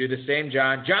do. You do the same,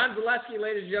 John. John Zaleski,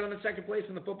 ladies and gentlemen, second place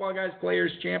in the Footballguys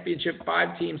Players Championship.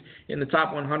 5 teams in the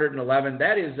top 111.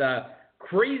 That is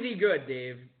crazy good,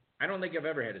 Dave. I don't think I've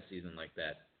ever had a season like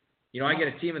that. I get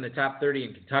a team in the top 30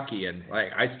 in Kentucky, and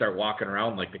I start walking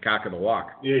around like the cock of the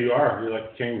walk. Yeah, you are. You're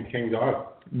like king dog.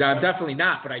 No, I'm definitely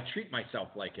not, but I treat myself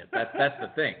like it. That's the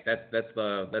thing. That's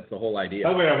the whole idea.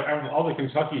 By the way, out of all the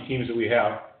Kentucky teams that we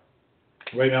have,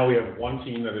 right now we have 1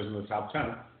 team that is in the top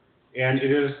 10, and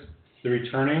it is the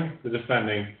defending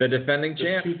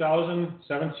champ,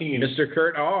 2017, Mr.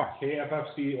 Kurt Awe,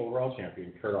 KFFC overall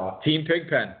champion, Kurt Awe. Team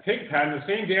Pigpen, the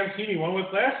same damn team he won with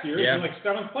last year. Yeah. He's in like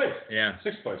 7th place. Yeah.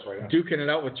 6th place right now. Duking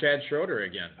it out with Chad Schroeder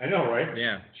again. I know, right?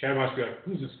 Yeah. Chad must be like,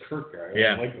 who's this Kurt guy? I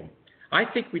don't like him. I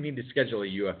think we need to schedule a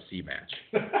UFC match.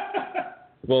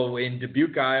 Well, in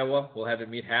Dubuque, Iowa, we'll have it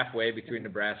meet halfway between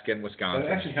Nebraska and Wisconsin.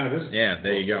 That actually kind of is. Yeah,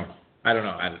 there you go. I don't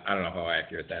know. I don't know how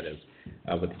accurate that is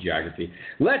with the geography.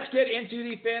 Let's get into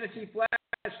the fantasy flash.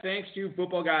 Thanks to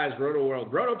Footballguys, Roto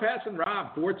World, Roto Pass, and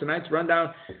Rob for tonight's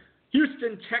rundown.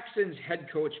 Houston Texans head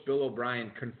coach Bill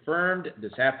O'Brien confirmed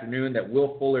this afternoon that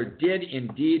Will Fuller did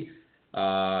indeed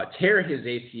tear his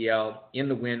ACL in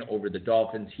the win over the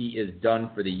Dolphins. He is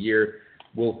done for the year.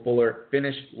 Will Fuller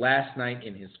finished last night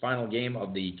in his final game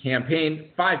of the campaign,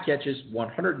 5 catches,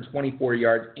 124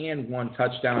 yards, and 1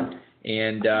 touchdown,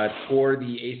 and tore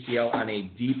the ACL on a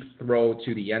deep throw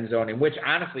to the end zone, in which,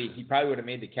 honestly, he probably would have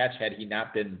made the catch had he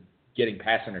not been getting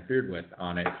pass interfered with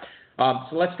on it. So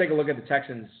let's take a look at the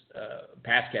Texans'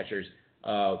 pass catchers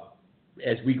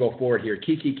as we go forward here.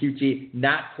 Kiki QT,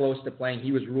 not close to playing.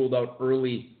 He was ruled out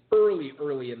early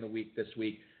in the week this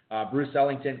week. Bruce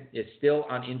Ellington is still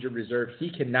on injured reserve.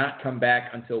 He cannot come back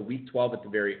until week 12 at the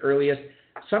very earliest.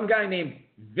 Some guy named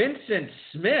Vincent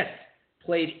Smith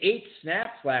played 8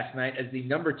 snaps last night as the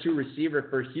number 2 receiver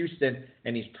for Houston,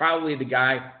 and he's probably the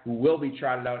guy who will be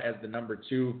trotted out as the number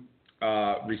 2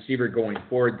 receiver going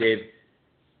forward, Dave.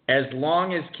 As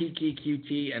long as Kiki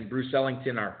QT and Bruce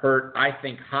Ellington are hurt, I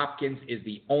think Hopkins is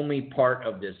the only part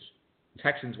of this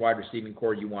Texans wide receiving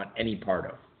core you want any part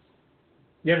of.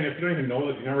 Yeah, I mean, if you don't even know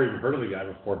that, you never even heard of the guy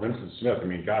before, Vincent Smith, I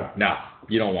mean, God. No,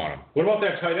 you don't want him. What about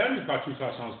that tight end who caught 2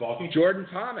 touchdowns, Balky? Jordan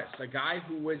Thomas, a guy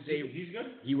who was He's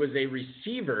good? He was a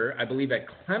receiver, I believe, at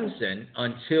Clemson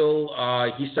until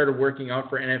he started working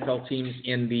out for NFL teams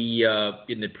in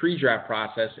the pre-draft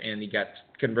process, and he got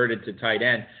converted to tight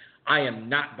end. I am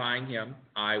not buying him.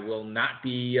 I will not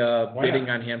be bidding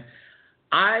on him.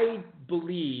 I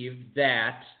believe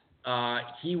that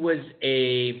he was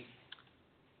a...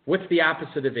 What's the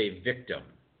opposite of a victim?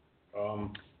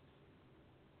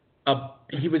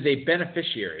 He was a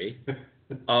beneficiary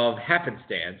of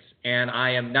happenstance, and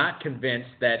I am not convinced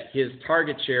that his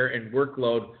target share and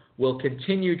workload will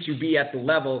continue to be at the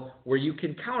level where you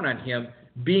can count on him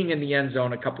being in the end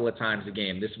zone a couple of times a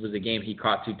game. This was a game he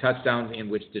caught 2 touchdowns in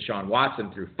which Deshaun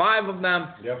Watson threw 5 of them.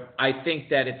 Yep. I think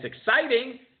that it's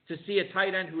exciting to see a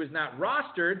tight end who is not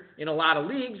rostered in a lot of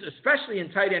leagues, especially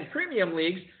in tight end premium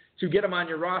leagues, to get him on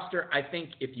your roster. I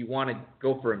think if you want to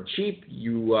go for him cheap,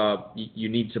 you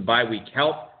need some bye-week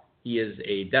help. He is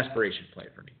a desperation play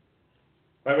for me.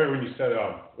 By the way, when you said,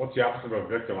 what's the opposite of a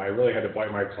victim, I really had to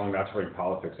bite my tongue not to bring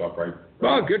politics up, right?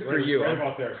 Well, good for you. Right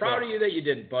about there. Proud of you that you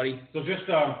didn't, buddy. So just,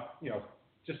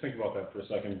 just think about that for a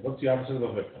second. What's the opposite of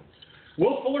a victim?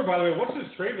 Will Fuller, by the way, what's his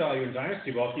trade value in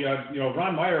Dynasty? Well, he had,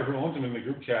 Ron Meyer, who owns him in the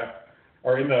group chat,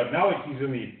 or now he's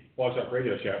in the Blog Talk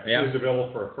Radio chat. Yeah. He's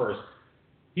available for a first.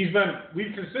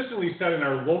 We've consistently said in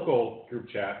our local group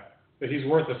chat that he's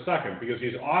worth a second because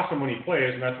he's awesome when he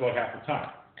plays, and that's about half the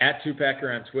time. At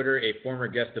Tupacker on Twitter, a former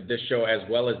guest of this show, as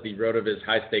well as the RotoViz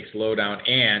High Stakes Lowdown.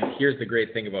 And here's the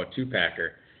great thing about Tupacker.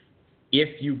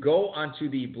 If you go onto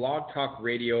the Blog Talk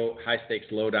Radio High Stakes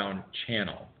Lowdown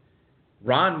channel,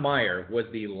 Ron Meyer was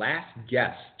the last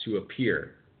guest to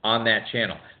appear on that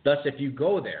channel. Thus, if you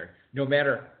go there, no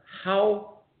matter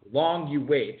how long you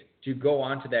wait to go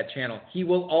onto that channel, he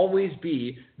will always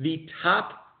be the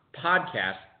top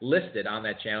podcast listed on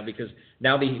that channel because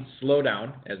now the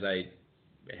Slowdown, as I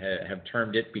have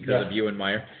termed it because of you and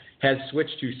Meyer, has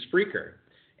switched to Spreaker.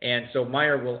 And so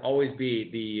Meyer will always be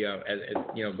the,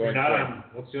 going forward.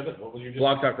 What's the other? What was you just?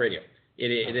 Blog Talk Radio.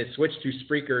 It has switched to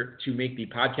Spreaker to make the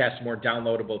podcast more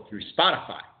downloadable through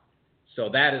Spotify. So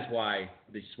that is why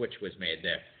the switch was made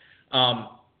there.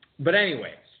 But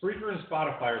anyway. Spreaker and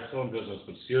Spotify are still in business,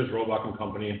 but Sears, Roebuck and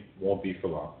Company won't be for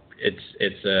long.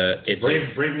 It's a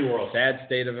brave new world. Sad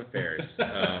state of affairs.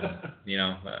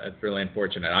 It's really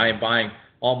unfortunate. I am buying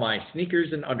all my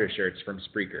sneakers and undershirts from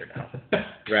Spreaker now,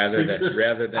 rather than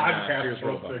Sears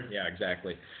Roebuck. Yeah,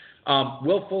 exactly.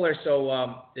 Will Fuller.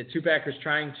 So the Tupacker's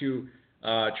trying to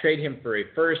trade him for a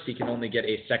first. He can only get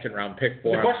a second-round pick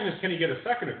for him. The question is, can he get a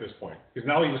second at this point? Because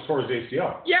now he just tore his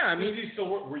ACL. Yeah, I mean, is he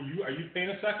still? Are you paying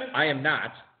a second? I am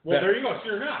not. Well, there you go. So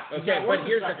you're not. Okay, but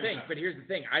here's the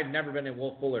thing. I've never been a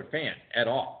Will Fuller fan at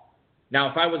all. Now,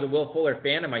 if I was a Will Fuller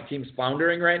fan and my team's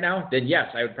floundering right now, then yes,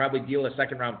 I would probably deal a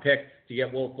second-round pick to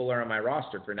get Will Fuller on my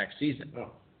roster for next season.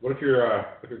 Oh. What if your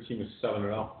team is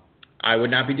 7-0? I would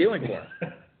not be dealing for him.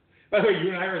 By the way, you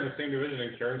and I are in the same division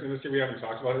in Carrington this year. We haven't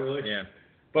talked about it really. Yeah.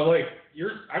 But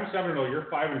I'm 7-0. You're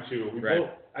 5-2. We right. both.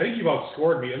 I think you've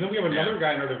outscored me. And then we have another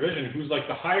guy in our division who's like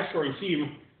the highest-scoring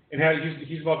team. And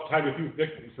he's about tied with you for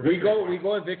victory points. We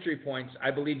go at victory points.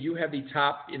 I believe you have the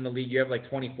top in the league. You have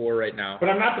 24 right now. But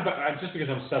I'm not the best. Just because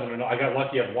I'm 7-0, I got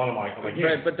lucky at one of my games.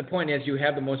 Right, but the point is you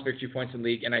have the most victory points in the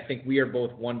league, and I think we are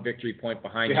both one victory point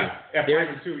behind you. Yeah,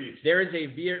 5-2 each. There is a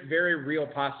very real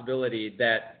possibility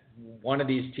that one of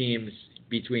these teams,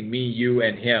 between me, you,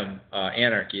 and him,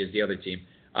 Anarchy is the other team,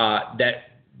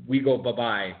 that we go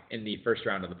bye-bye in the first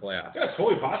round of the playoffs. Yeah, it's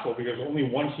totally possible because only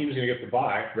one team is going to get the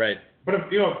bye. Right. But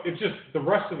it's just the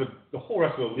whole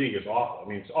rest of the league is awful. I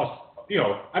mean, it's us.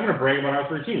 I'm going to brag about our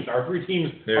 3 teams. Our 3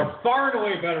 teams are far and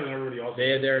away better than everybody else.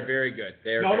 They're very good.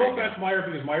 No offense, Meyer,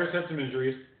 because Meyer's had some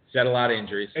injuries. He's had a lot of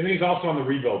injuries. And then he's also on the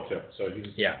rebuild tip, so he's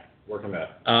working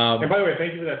that. And by the way,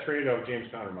 thank you for that trade of James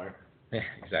Conner, Meyer. Yeah,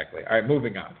 exactly. All right,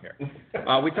 moving on here.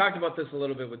 We talked about this a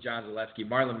little bit with John Zaleski.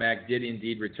 Marlon Mack did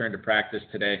indeed return to practice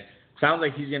today. Sounds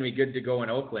like he's going to be good to go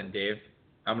in Oakland, Dave.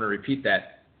 I'm going to repeat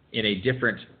that in a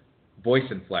different voice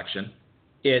inflection.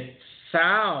 It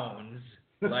sounds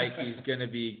like he's going to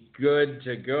be good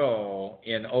to go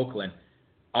in Oakland.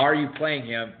 Are you playing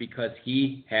him because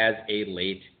he has a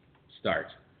late start?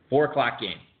 4:00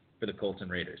 game for the Colts and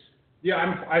Raiders. Yeah,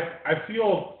 I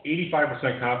feel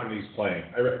 85% confident he's playing.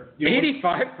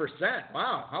 85%?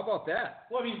 Wow, how about that?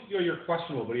 Well, I mean, you're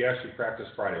questionable, but he actually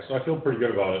practiced Friday, so I feel pretty good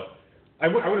about it. I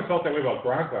would have felt that way about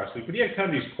Gronk last week, but he had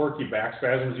kind of these quirky back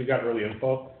spasms. You got early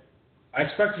info. I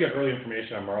expect to get early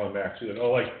information on Marlon Mack too. That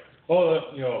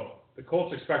the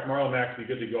Colts expect Marlon Mack to be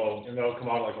good to go, and they'll come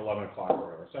out at 11 o'clock or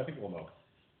whatever. So I think we'll know.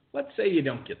 Let's say you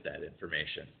don't get that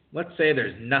information. Let's say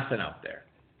there's nothing out there.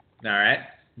 All right,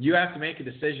 you have to make a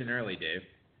decision early, Dave.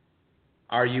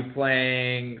 Are you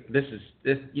playing? This.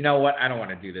 You know what? I don't want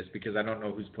to do this because I don't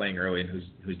know who's playing early and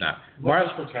who's not.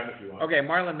 Let's pretend if you want. Okay,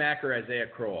 Marlon Mack or Isaiah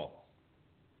Crowell?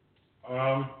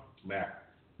 Mack.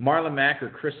 Marlon Mack or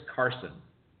Chris Carson?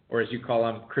 Or as you call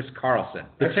him, Chris Carlson.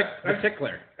 The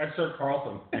tickler. That's Sir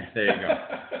Carlson. There you go.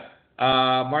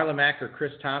 Marlon Mack or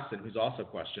Chris Thompson, who's also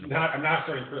questionable. I'm not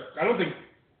starting Chris. I don't think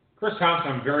Chris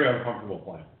Thompson I'm very uncomfortable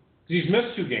playing. He's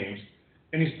missed 2 games.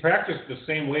 And he's practiced the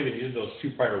same way that he did those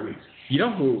 2 prior weeks. You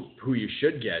know who you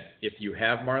should get if you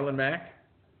have Marlon Mack?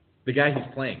 The guy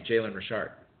he's playing, Jalen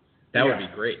Richard. That would be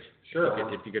great.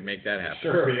 Sure. If you could make that happen.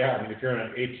 Sure, yeah. I mean, if you're in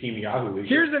an 8-team Yahoo league.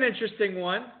 Here's an interesting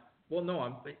one. Well,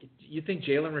 no, you think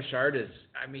Jalen Richard is,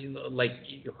 I'm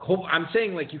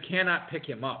saying, like, you cannot pick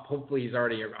him up. Hopefully he's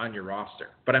already on your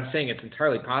roster. But I'm saying it's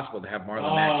entirely possible to have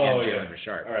Marlon Mack and Jalen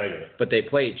Richard. All right, I get it. But they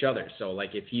play each other. So,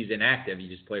 like, if he's inactive, you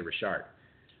just play Richard.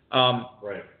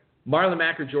 Right. Marlon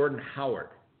Mack or Jordan Howard?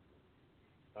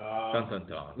 Dun, dun,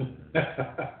 dun.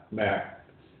 Mack.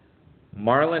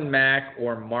 Marlon Mack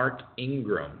or Mark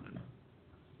Ingram?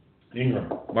 Ingram.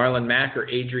 Marlon Mack or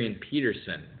Adrian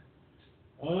Peterson?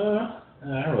 I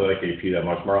don't really like AP that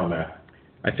much. Marlon Mack.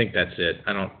 I think that's it.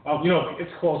 I don't.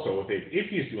 It's close though with AP.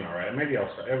 AP is doing all right. Maybe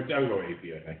I'll start. I would go with AP.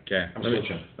 I think. Okay. I'm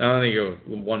switching. I'm gonna go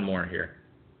one more here.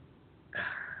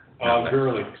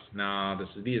 Gurley. No,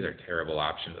 these are terrible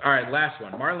options. All right, last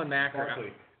one. Marlon Mack or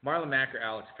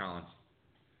Alex Collins?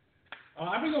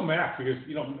 I'm gonna go Mack because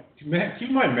keep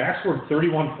in mind Mack scored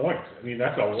 31 points. I mean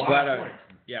that's a lot of points.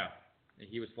 Yeah,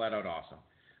 he was flat out awesome.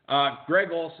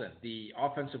 Greg Olson, the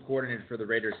offensive coordinator for the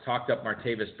Raiders, talked up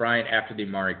Martavis Bryant after the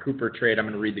Amari Cooper trade. I'm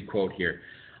going to read the quote here.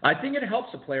 I think it helps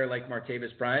a player like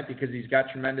Martavis Bryant because he's got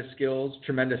tremendous skills,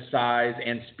 tremendous size,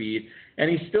 and speed, and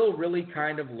he's still really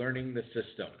kind of learning the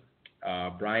system.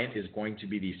 Bryant is going to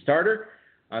be the starter.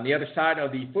 On the other side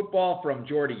of the football from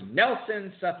Jordy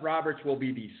Nelson, Seth Roberts will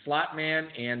be the slot man,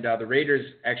 and the Raiders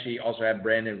actually also have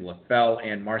Brandon LaFell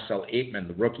and Marcel Aitman,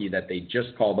 the rookie that they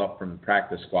just called up from the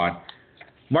practice squad.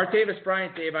 Martavis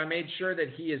Bryant, Dave, I made sure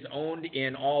that he is owned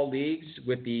in all leagues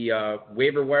with the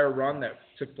waiver wire run that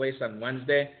took place on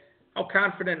Wednesday. How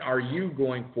confident are you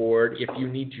going forward if you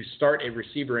need to start a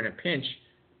receiver in a pinch,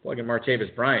 plug in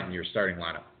Martavis Bryant in your starting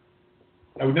lineup?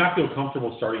 I would not feel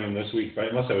comfortable starting him this week,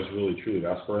 unless I was really truly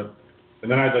desperate.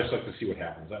 And then I'd just like to see what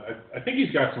happens. I think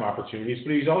he's got some opportunities,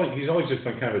 but he's always just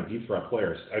been kind of a deep threat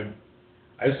player.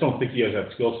 I just don't think he has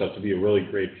that skill set to be a really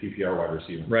great PPR wide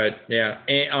receiver. Right, yeah.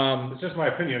 And, it's just my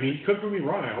opinion. I mean, he could prove me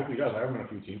wrong. I hope he does. I have him on a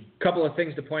few teams. Couple of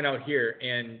things to point out here,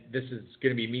 and this is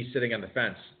going to be me sitting on the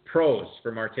fence. Pros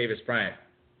for Martavis Bryant.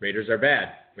 Raiders are bad.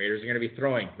 Raiders are going to be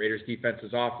throwing. Raiders defense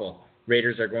is awful.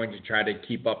 Raiders are going to try to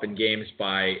keep up in games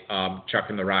by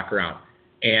chucking the rock around.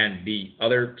 And the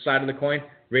other side of the coin,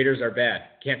 Raiders are bad.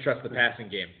 Can't trust the passing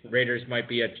game. Raiders might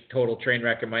be a total train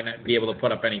wreck and might not be able to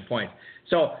put up any points.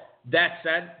 So that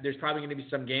said, there's probably going to be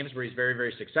some games where he's very,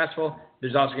 very successful.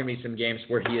 There's also going to be some games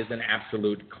where he is an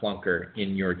absolute clunker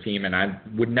in your team, and I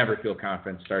would never feel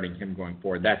confident starting him going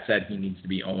forward. That said, he needs to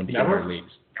be owned in our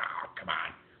leagues. Oh, come on.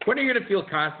 When are you going to feel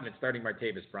confident starting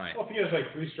Martavis Bryant? Well, if he has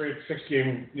like 3 straight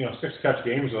 6-catch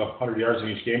games with 100 yards in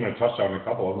each game and a touchdown in a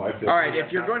couple of them, I feel. All right,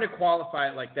 if you're going to qualify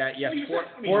it like that, yes,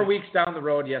 four weeks down the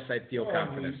road, yes, I'd feel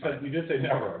confident. You did say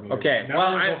never. I mean, okay, never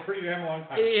a pretty damn long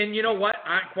time. And you know what?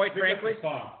 Quite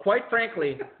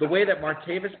frankly, the way that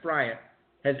Martavis Bryant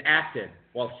has acted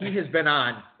while he has been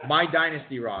on my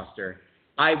dynasty roster,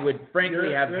 I would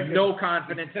frankly have no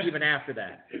confidence even after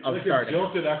that of starting.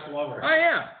 Jilted ex-lover. I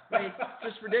am. I mean,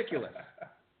 just ridiculous.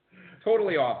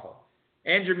 Totally awful.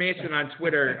 Andrew Mason on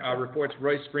Twitter reports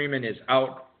Royce Freeman is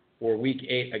out for Week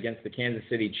 8 against the Kansas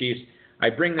City Chiefs. I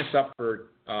bring this up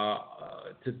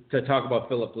to talk about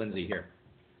Philip Lindsay here.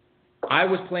 I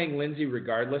was playing Lindsay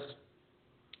regardless,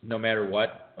 no matter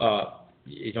what.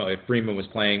 If Freeman was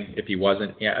playing, if he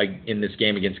wasn't in this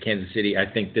game against Kansas City, I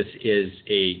think this is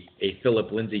a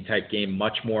Philip Lindsay type game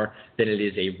much more than it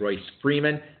is a Royce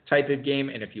Freeman type of game.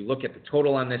 And if you look at the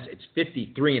total on this, it's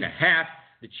 53.5.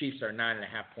 The Chiefs are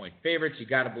 9.5-point favorites. You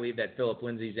got to believe that Philip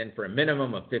Lindsay's in for a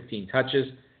minimum of 15 touches.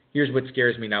 Here's what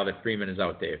scares me now that Freeman is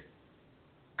out, Dave.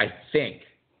 I think,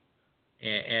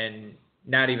 and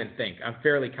not even think, I'm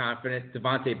fairly confident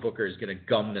Devontae Booker is going to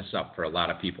gum this up for a lot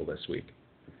of people this week.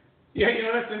 Yeah,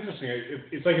 that's interesting.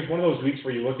 It's like it's one of those weeks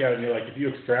where you look at it and you're like, if you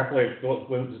extrapolate Philip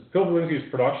Lindsay's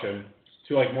production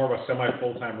to like more of a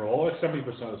semi-full-time role, like 70%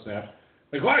 of the snaps,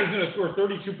 like, wow, he's going to score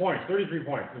 32 points, 33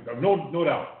 points, no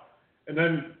doubt. And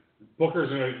then Booker's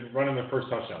going to run in the first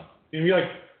touchdown. And you're like,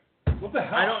 what the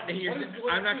hell?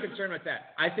 I'm not concerned with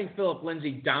that. I think Philip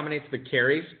Lindsay dominates the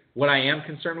carries. What I am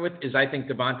concerned with is I think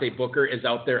Devontae Booker is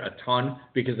out there a ton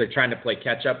because they're trying to play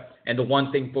catch-up. And the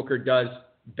one thing Booker does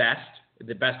best,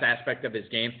 the best aspect of his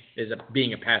game, is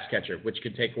being a pass catcher, which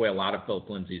could take away a lot of Philip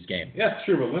Lindsay's game. Yeah, it's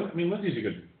true, but Lindsay's a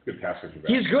good pass catcher.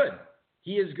 He's good.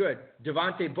 He is good.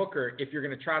 Devontae Booker, if you're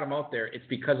going to trot him out there, it's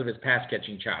because of his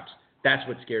pass-catching chops. That's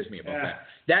what scares me about that.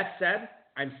 That said,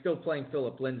 I'm still playing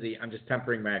Philip Lindsay. I'm just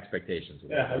tempering my expectations.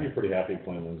 Yeah, I'd be pretty happy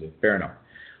playing Lindsay. Fair enough.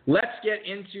 Let's get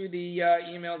into the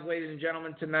emails, ladies and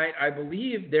gentlemen, tonight. I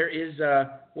believe there is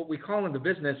what we call in the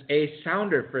business a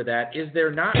sounder for that. Is there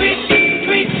not?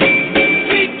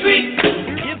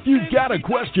 If you've got a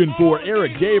question for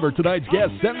Eric, Dave, or tonight's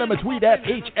guest, send them a tweet at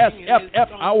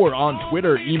HSFF Hour on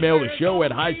Twitter. Email the show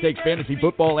at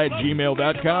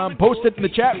highstakesfantasyfootball@gmail.com. Post it in the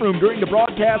chat room during the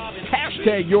broadcast.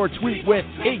 Hashtag your tweet with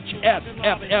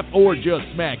HSFF or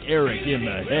just smack Eric in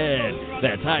the head.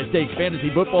 That's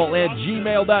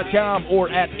highstakesfantasyfootball@gmail.com or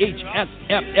at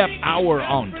HSFF Hour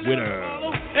on Twitter.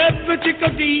 Every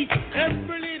chickadee,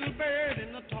 every little bird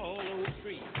in the tall oak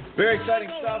tree. Very exciting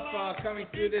stuff coming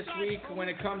through this week when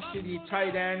it comes to the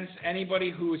tight ends. Anybody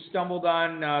who stumbled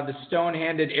on the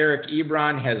stone-handed Eric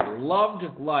Ebron has loved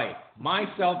life,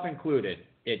 myself included.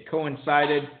 It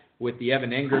coincided with the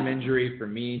Evan Ingram injury for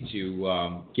me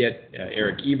to get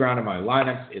Eric Ebron in my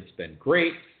lineups. It's been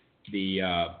great.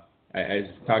 I was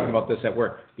talking about this at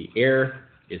work. The air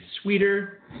is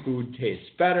sweeter, food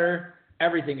tastes better.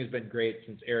 Everything has been great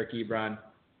since Eric Ebron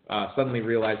suddenly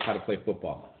realized how to play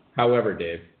football. However,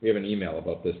 Dave, we have an email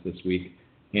about this week,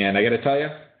 and I got to tell you,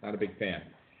 not a big fan.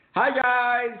 Hi,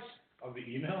 guys! Of the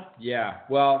email? Yeah,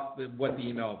 well, what the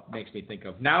email makes me think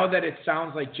of. Now that it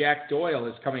sounds like Jack Doyle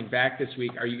is coming back this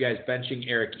week, are you guys benching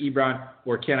Eric Ebron,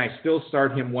 or can I still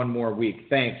start him one more week?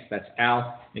 Thanks. That's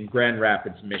Al in Grand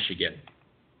Rapids, Michigan.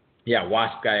 Yeah,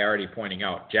 Wasp guy already pointing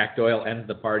out. Jack Doyle ends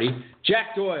the party.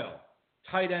 Jack Doyle,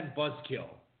 tight end buzzkill,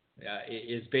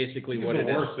 is basically what it is.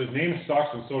 He's the worst. His name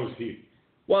sucks, and so does he.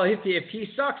 Well, if he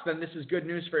sucks, then this is good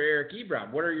news for Eric Ebron.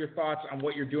 What are your thoughts on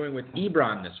what you're doing with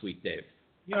Ebron this week, Dave?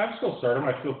 Yeah, I'm still starting him.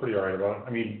 I feel pretty all right about it.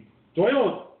 I mean,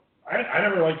 Doyle, I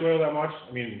never liked Doyle that much.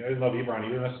 I mean, I didn't love Ebron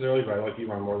either necessarily, but I like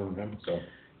Ebron more than him. So.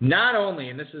 Not only,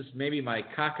 and this is maybe my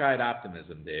cockeyed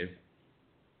optimism, Dave,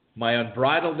 my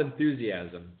unbridled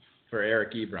enthusiasm for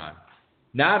Eric Ebron.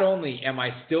 Not only am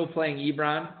I still playing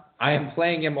Ebron, I am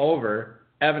playing him over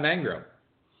Evan Ingram,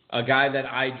 a guy that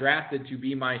I drafted to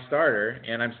be my starter,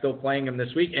 and I'm still playing him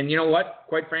this week. And you know what?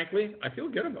 Quite frankly, I feel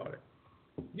good about it.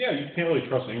 Yeah, you can't really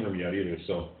trust Ingram yet either,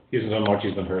 so he hasn't done much.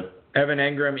 He's been hurt. Evan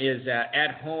Ingram is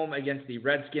at home against the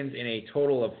Redskins in a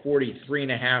total of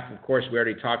 43.5. Of course, we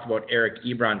already talked about Eric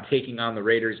Ebron taking on the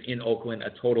Raiders in Oakland,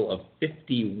 a total of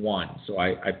 51. So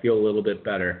I feel a little bit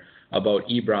better about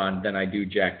Ebron than I do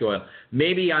Jack Doyle.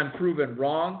 Maybe I'm proven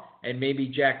wrong, and maybe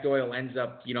Jack Doyle ends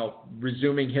up,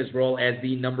 resuming his role as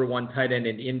the number one tight end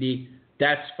in Indy.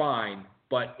 That's fine,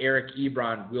 but Eric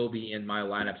Ebron will be in my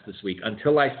lineups this week.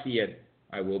 Until I see it,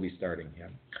 I will be starting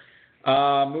him.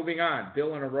 Moving on,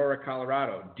 Bill in Aurora,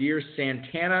 Colorado. Dear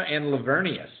Santana and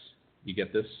Lavernius. You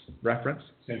get this reference?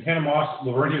 Santana Moss,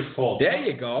 Lavernius Cole. There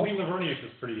you go. I mean, Lavernius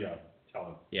is pretty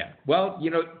telling. Yeah. Well,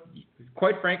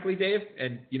 quite frankly, Dave,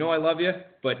 and I love you,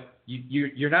 but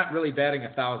you're not really batting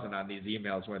 1,000 on these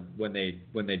emails when they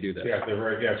do this. Yeah,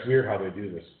 it's weird how they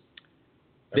do this.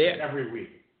 Every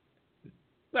week.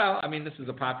 Well, I mean, this is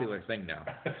a popular thing now.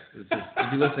 If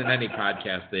you listen to any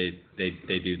podcast, they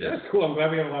do this. That's cool. I'm glad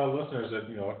we have a lot of listeners that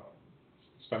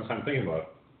spend time thinking about it.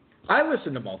 I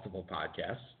listen to multiple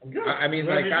podcasts. Good. I'm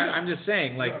just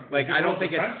saying, I don't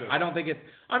think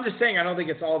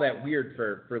it's all that weird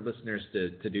for listeners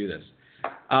to do this.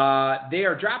 They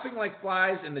are dropping like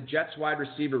flies in the Jets wide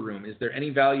receiver room. Is there any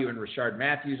value in Rashard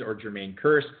Matthews or Jermaine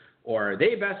Kearse, or are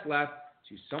they best left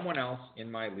to someone else in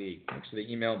my league? Thanks for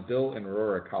the email, Bill in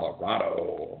Aurora,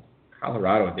 Colorado.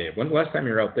 Colorado, Dave. When's the last time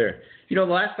you were out there? The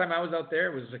last time I was out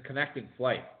there, it was a connecting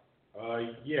flight.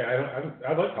 Yeah,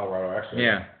 I like Colorado, actually.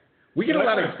 Yeah. We get a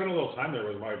lot of... I spent a little time there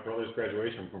with my brother's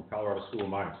graduation from Colorado School of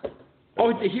Mines.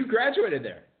 Oh, you graduated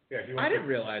there? Yeah. I didn't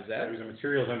realize that. Yeah, he was a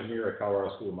materials engineer at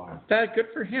Colorado School of Mines. Good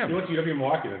for him. He went to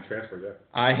UW-Milwaukee and then transferred, yeah.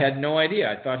 I had no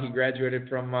idea. I thought he graduated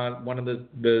from one of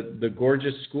the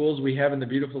gorgeous schools we have in the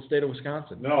beautiful state of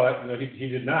Wisconsin. No, he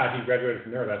did not. He graduated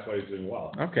from there. That's why he's doing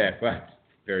well. Okay, well,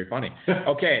 very funny.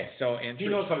 Okay, so Andrew, he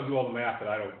knows how to do all the math that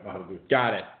I don't know how to do.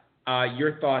 Got it.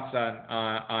 Your thoughts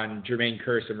on Jermaine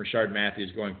Kearse and Rashard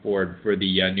Matthews going forward for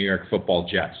the New York Football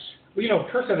Jets? Well,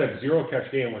 Kearse had that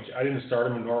zero-catch game, which I didn't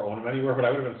start him nor own him anywhere, but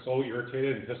I would have been so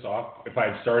irritated and pissed off if I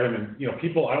had started him. And,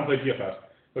 people, I don't play DFS,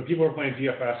 but people who were playing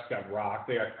DFS got rocked.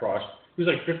 They got crushed. He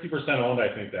was like 50% owned, I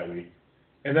think, that week.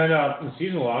 And then in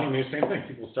season long, the same thing.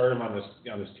 People started him on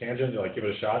this tangent to, give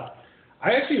it a shot.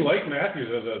 I actually like Matthews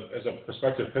as a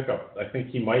prospective pickup. I think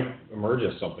he might emerge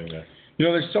as something there.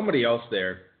 There's somebody else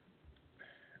there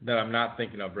that I'm not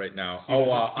thinking of right now.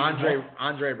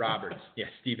 Andre Roberts. Yeah,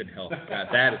 Stephen Hill.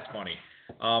 That is funny.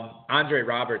 Andre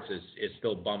Roberts is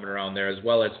still bumming around there, as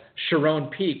well as Sharon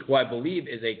Peak, who I believe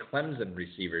is a Clemson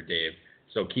receiver, Dave.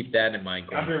 So keep that in mind.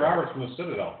 Andre Roberts from the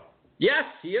Citadel. Yes,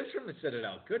 he is from the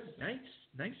Citadel. Good, nice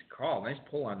Nice call. Nice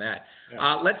pull on that.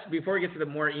 Yeah. Before we get to the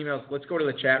more emails, let's go to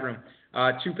the chat room.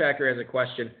 Two-Packer has a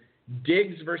question.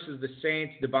 Diggs versus the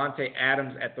Saints, Devontae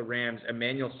Adams at the Rams,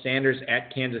 Emmanuel Sanders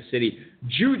at Kansas City,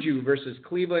 Juju versus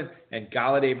Cleveland, and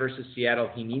Galladay versus Seattle.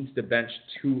 He needs to bench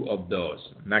 2 of those.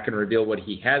 I'm not going to reveal what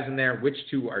he has in there. Which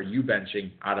 2 are you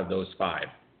benching out of those 5?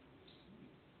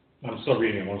 I'm still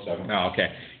reading it. 1 second. Oh,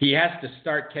 okay. He has to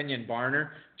start Kenyon Barner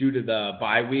due to the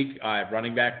bye week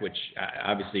running back, which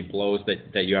obviously blows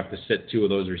that you have to sit 2 of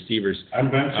those receivers I'm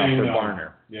benching for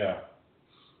Barner. Yeah.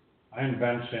 I'm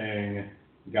benching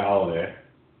Galladay.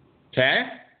 Okay.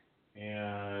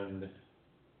 And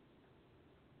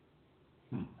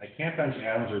I can't bench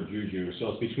Adams or Juju, so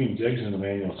it's between Diggs and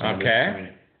Emmanuel Sanders.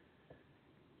 Okay.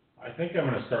 I think I'm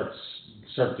going to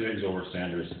start Diggs over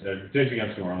Sanders. Diggs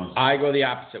against New Orleans. I go the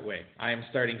opposite way. I am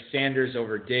starting Sanders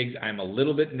over Diggs. I'm a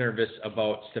little bit nervous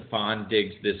about Stephon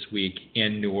Diggs this week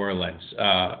in New Orleans,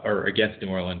 or against New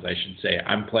Orleans, I should say.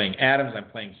 I'm playing Adams. I'm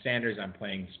playing Sanders. I'm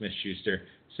playing Smith-Schuster,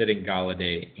 sitting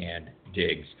Galladay and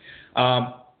Diggs.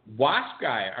 Wasp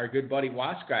Guy, our good buddy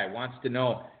Wasp Guy, wants to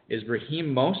know, is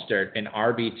Raheem Mostert an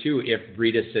RB2 if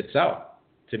Breida sits out?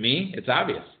 To me, it's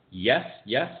obvious. Yes,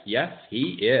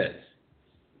 he is.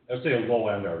 I'd say a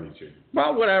low-end RB2.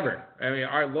 Well, whatever. I mean,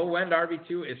 our low-end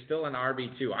RB2 is still an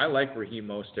RB2. I like Raheem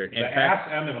Mostert. In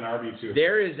fact, end of an RB2.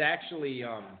 there is actually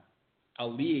a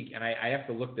league, and I have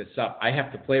to look this up. I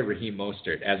have to play Raheem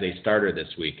Mostert as a starter this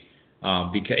week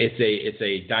because it's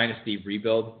a dynasty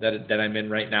rebuild that I'm in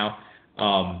right now.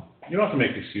 You don't have to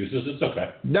make excuses. It's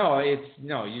okay.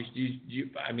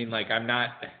 I mean, like, I'm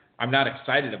not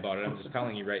excited about it. I'm just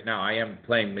telling you right now. I am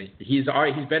playing. He's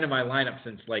been in my lineup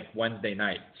since like Wednesday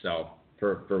night. So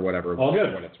for whatever All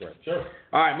good. What it's worth. Sure.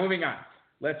 All right, moving on.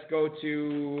 Let's go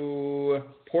to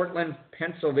Portland,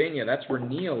 Pennsylvania. That's where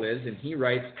Neil is, and he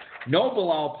writes, no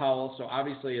Bilal Powell, so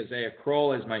obviously Isaiah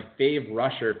Crowell is my fave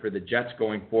rusher for the Jets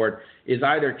going forward. Is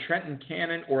either Trenton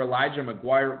Cannon or Elijah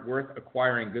McGuire worth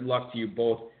acquiring? Good luck to you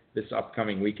both this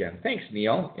upcoming weekend. Thanks,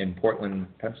 Neil, in Portland,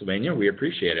 Pennsylvania. We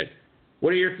appreciate it.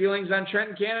 What are your feelings on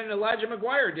Trenton Cannon and Elijah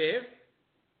McGuire, Dave?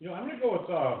 I'm going to go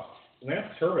with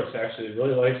Lance Turvis, actually. He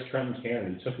really likes Trenton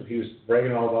Cannon. He was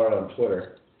bragging all about it on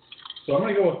Twitter. So I'm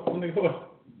going to go with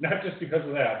not just because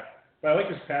of that, but I like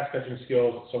his pass catching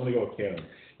skills, so I'm going to go with Cannon.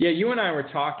 Yeah, you and I were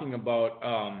talking about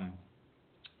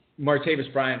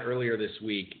Martavis Bryant earlier this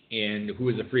week, who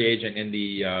is a free agent in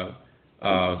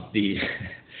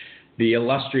the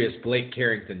illustrious Blake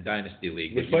Carrington Dynasty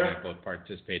League that you and I both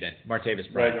participate in.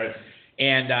 Martavis Bryant. Right.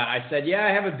 And I said,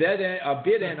 I have a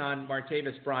bid in on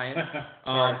Martavis Bryant,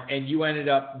 and you ended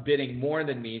up bidding more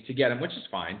than me to get him, which is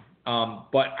fine.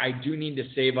 But I do need to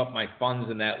save up my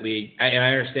funds in that league, and I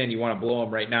understand you want to blow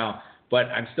him right now, but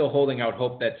I'm still holding out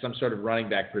hope that some sort of running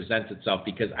back presents itself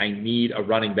because I need a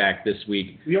running back this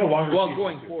week. We have a longer season.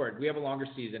 Going forward, we have a longer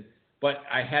season, but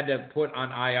I had to put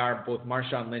on IR both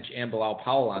Marshawn Lynch and Bilal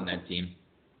Powell on that team.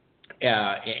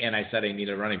 And I said I need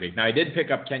a running back. Now, I did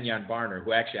pick up Kenyon Barner,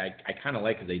 who actually I kind of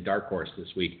like as a dark horse this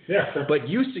week. Yeah, sure. But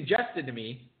you suggested to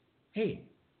me, hey,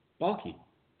 Balky,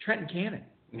 Trenton Cannon.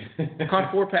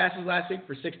 Caught 4 passes last week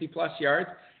for 60-plus yards.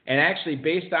 And actually,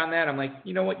 based on that, I'm like,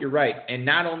 you know what, you're right. And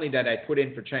not only did I put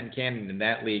in for Trenton Cannon in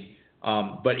that league,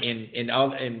 but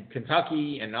in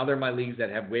Kentucky and other of my leagues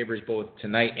that have waivers both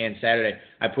tonight and Saturday,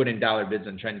 I put in dollar bids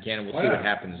on Trenton Cannon. We'll see what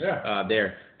happens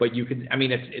there. But you can,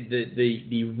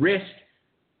 the risk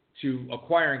to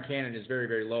acquiring Cannon is very,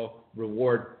 very low.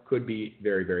 Reward could be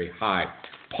very, very high.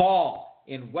 Paul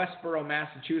in Westboro,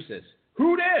 Massachusetts.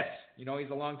 Who dis? He's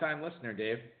a long-time listener,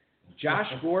 Dave.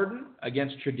 Josh Gordon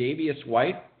against Tre'Davious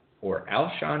White or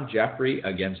Alshon Jeffrey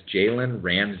against Jalen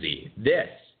Ramsey. This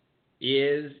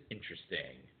is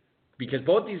interesting because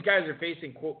both these guys are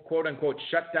facing quote-unquote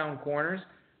shutdown corners.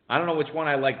 I don't know which one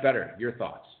I like better. Your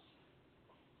thoughts?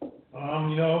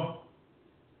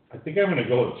 I think I'm going to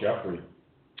go with Jeffrey.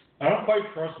 I don't quite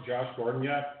trust Josh Gordon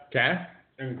yet. Okay.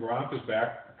 And Gronk is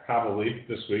back probably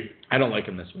this week. I don't like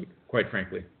him this week, quite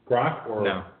frankly. Gronk or?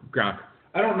 No, Gronk.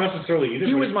 I don't necessarily either.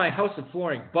 He was my House of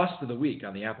Flooring bust of the week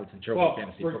on the Appleton Trophy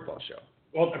Fantasy Football Show.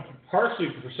 Well, partially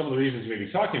for some of the reasons you may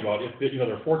be talking about. If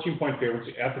they're 14-point favorites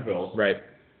at the Bills. Right.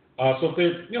 So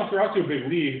if they're out to a big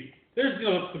lead, there's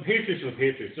the Patriots are the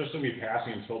Patriots. There's going to be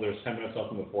passing until there's 10 minutes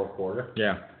left in the fourth quarter.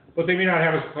 Yeah. But they may not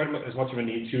have as much of a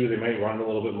need to. They might run a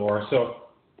little bit more. So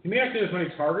he may not get as many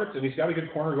targets, and he's got a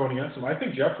good corner going against him. I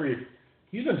think Jeffrey,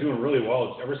 he's been doing really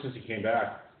well ever since he came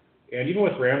back. And even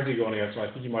with Ramsey going against him,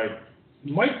 I think he might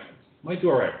do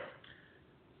all right.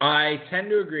 I tend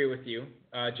to agree with you.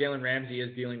 Jalen Ramsey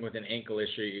is dealing with an ankle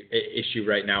issue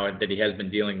right now that he has been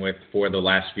dealing with for the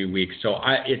last few weeks. So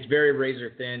it's very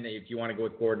razor thin. If you want to go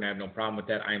with Gordon, I have no problem with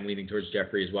that. I am leaning towards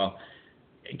Jeffrey as well.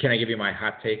 Can I give you my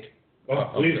hot take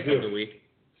of the week?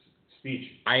 Speech.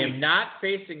 I am not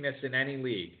facing this in any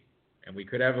league, and we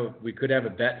could have a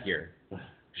bet here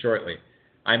shortly.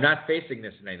 I'm not facing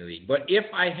this in any league. But if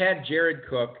I had Jared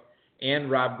Cook and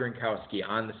Rob Gronkowski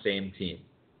on the same team,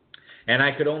 and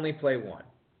I could only play one,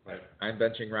 right, I'm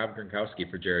benching Rob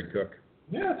Gronkowski for Jared Cook.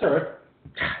 Yeah, that's all right.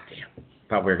 God damn.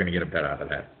 Thought we were going to get a bet out of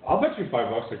that. I'll bet you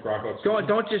 $5 that Gronk looks good.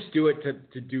 Don't just do it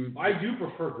to do. I do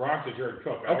prefer Gronk to Jared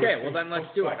Cook. Okay, well then let's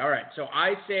do it. All right, so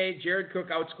I say Jared Cook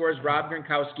outscores Rob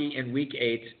Gronkowski in Week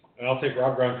 8. And I'll take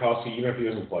Rob Gronkowski even if he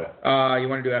doesn't play. You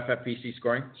want to do FFPC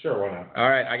scoring? Sure, why not? All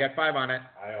right, I got 5 on it.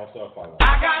 I also have 5 on it.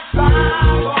 I got 5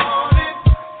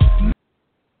 on it.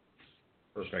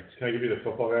 Perfect. Can I give you the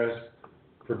football guys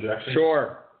projection?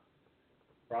 Sure.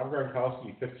 Rob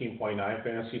Gronkowski, 15.9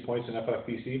 fantasy points in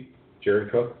FFPC.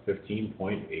 Jared Cook,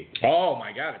 15.8. Oh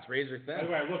my God, it's razor thin. By the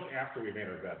way, I looked after we made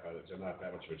our bet, by the way. I'm not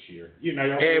that much of a cheater.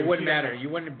 It wouldn't matter. You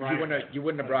wouldn't have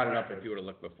brought it up if you would have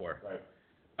looked before. Right.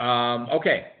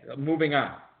 Okay, moving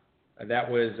on. That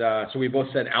was so we both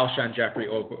said Alshon Jeffrey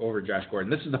over Josh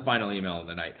Gordon. This is the final email of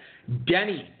the night.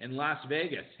 Denny in Las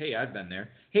Vegas. Hey, I've been there.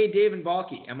 Hey, Dave and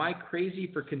Balky, am I crazy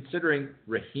for considering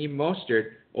Raheem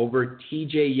Mostert over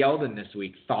T.J. Yeldon this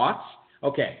week? Thoughts?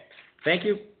 Okay, thank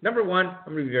you. Number one,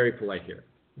 I'm going to be very polite here.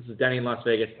 This is Denny in Las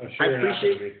Vegas.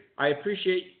 I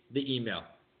appreciate the email.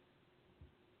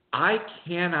 I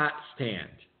cannot stand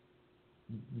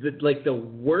the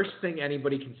worst thing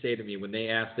anybody can say to me when they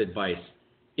ask advice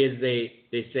is they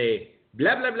say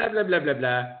blah blah blah blah blah blah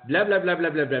blah blah blah blah blah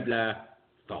blah blah blah.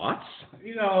 Thoughts?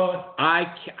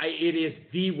 It is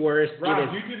the worst.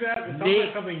 Rob, you do that? It sounds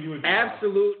like something you would do.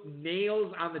 Absolute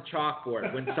nails on the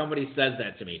chalkboard when somebody says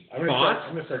that to me. I'm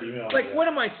going to start emailing. Like, what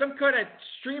am I, some kind of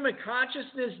stream of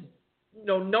consciousness,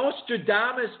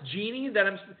 Nostradamus genie that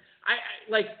I'm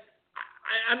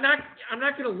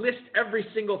not going to list every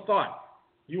single thought.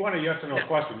 You want a yes or no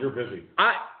question? You're busy.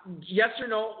 Yes or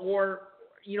no, or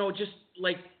just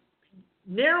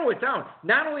narrow it down.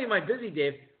 Not only am I busy,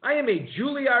 Dave, I am a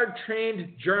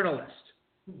Juilliard-trained journalist.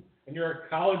 And you're a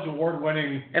college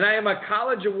award-winning... And I am a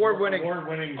college award-winning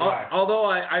guy. Although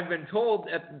I've been told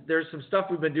there's some stuff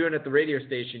we've been doing at the radio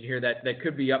station here that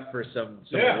could be up for some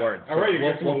awards. All right,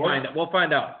 we'll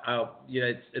find out.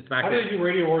 It's not. How do they do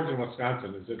radio awards in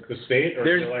Wisconsin? Is it the state or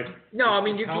is it No, I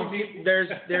mean there's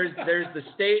the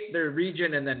state, the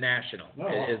region, and the national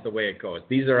is the way it goes.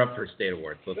 These are up for state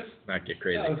awards. Let's not get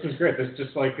crazy. No, this is great. This is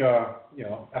just like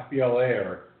FBLA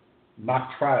or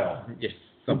mock trial. Yes.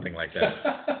 Something like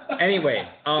that. Anyway,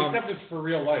 except it's for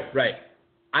real life. Right.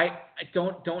 I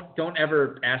don't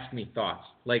ever ask me thoughts.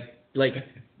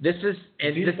 This is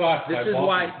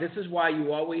why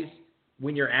you always,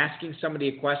 when you're asking somebody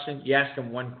a question, you ask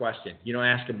them one question. You don't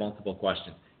ask them multiple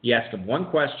questions. You ask them one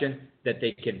question that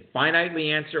they can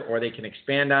finitely answer or they can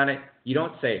expand on it. You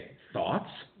don't say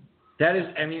thoughts. That is,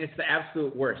 it's the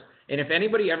absolute worst. And if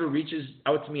anybody ever reaches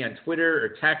out to me on Twitter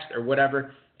or text or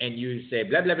whatever, and you say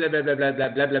blah blah blah blah blah blah blah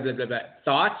blah blah blah blah blah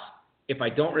thoughts, if I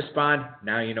don't respond,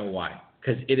 now you know why.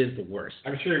 Because it is the worst.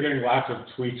 I'm sure you're getting lots of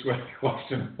tweets with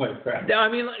questions like that.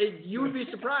 You would be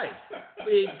surprised,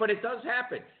 but it does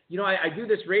happen. I do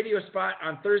this radio spot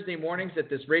on Thursday mornings for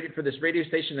this radio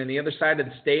station on the other side of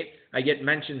the state. I get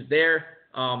mentions there,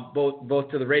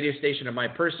 both to the radio station and my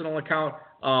personal account.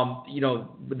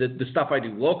 The stuff I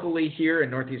do locally here in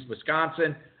Northeast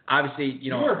Wisconsin. Obviously,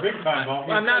 You're a big time.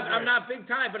 I'm not big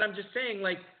time, but I'm just saying,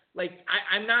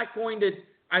 I'm not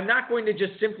going to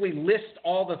just simply list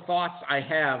all the thoughts I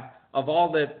have of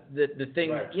all the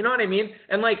things. Right. You know what I mean?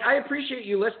 And I appreciate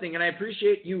you listening, and I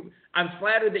appreciate you. I'm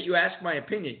flattered that you asked my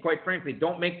opinion. Quite frankly,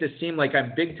 don't make this seem like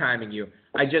I'm big timing you.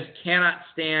 I just cannot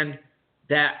stand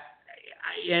that,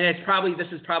 and this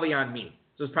is probably on me.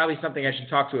 So it's probably something I should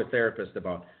talk to a therapist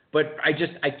about. But I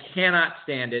cannot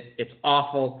stand it. It's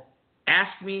awful.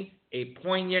 Ask me a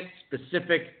poignant,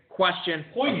 specific question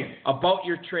about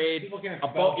your trade,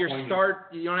 about your start.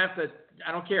 You don't have to.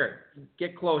 I don't care.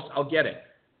 Get close. I'll get it.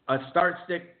 A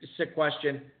sit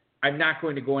question. I'm not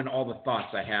going to go into all the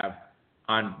thoughts I have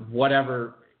on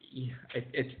whatever.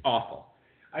 It's awful.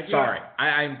 Sorry.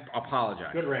 I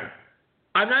apologize. Good rant.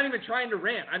 I'm not even trying to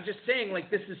rant. I'm just saying,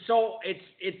 this is so.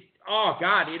 It's. Oh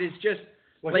God! It is just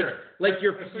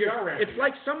it's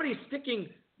like somebody sticking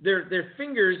their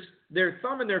fingers, their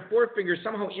thumb and their forefinger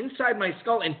somehow inside my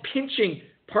skull and pinching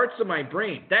parts of my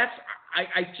brain.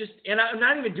 And I'm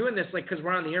not even doing this because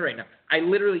we're on the air right now. I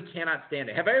literally cannot stand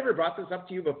it. Have I ever brought this up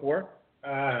to you before?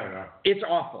 I don't know. It's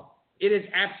awful. It is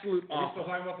absolute Are you awful.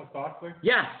 still talking about the thought thing?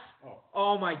 Yes. Oh.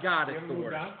 Oh my God, You it's the haven't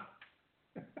moved worst. on?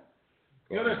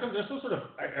 There's some sort of,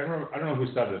 I don't know who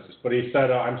said this, but he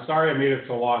said, I'm sorry I made it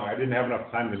so long. I didn't have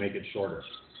enough time to make it shorter.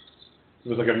 It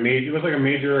was like a major,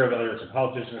 whether it's a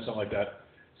politician or something like that.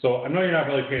 So I know you're not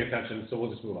really paying attention, so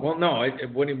we'll just move on. Well, no,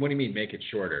 what do you mean make it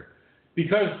shorter?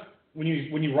 Because when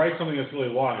you write something that's really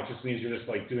long, it just means you're just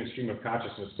like doing stream of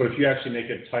consciousness. But if you actually make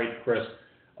it tight, crisp,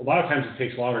 a lot of times it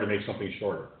takes longer to make something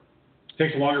shorter. It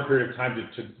takes a longer period of time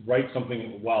to write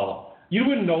something well. You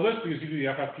wouldn't know this because you do the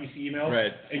FFPC emails,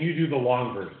 right, and you do the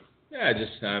long version. Yeah,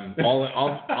 just all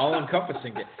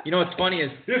encompassing. You know what's funny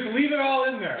is just leave it all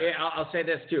in there. Yeah, I'll say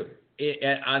this too.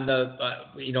 On the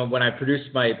when I produce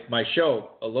my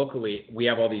show locally, we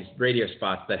have all these radio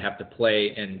spots that have to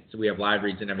play, and so we have live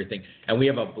reads and everything, and we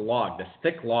have a blog, this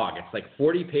thick log. It's like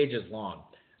 40 pages long,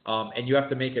 and you have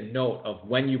to make a note of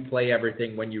when you play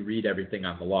everything, when you read everything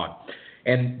on the log.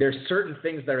 And there's certain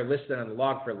things that are listed on the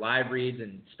log for live reads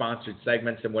and sponsored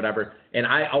segments and whatever. And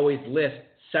I always list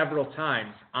several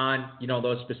times on,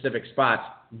 those specific spots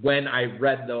when I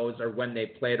read those or when they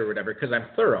played or whatever, because I'm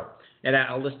thorough. And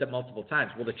I'll list it multiple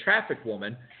times. Well, the traffic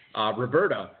woman,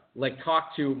 Roberta,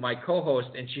 talked to my co-host,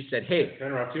 and she said, "Hey, can I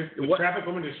interrupt you? The traffic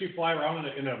woman, does she fly around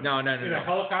in a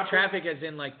helicopter? Traffic as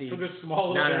in like the for this small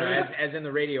little area? As in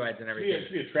the radio ads and everything. It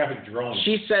should be a traffic drone."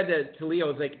 She said to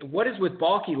Leo, "What is with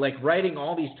Balky writing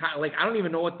all these times? I don't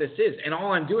even know what this is. And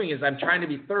all I'm doing is I'm trying to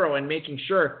be thorough and making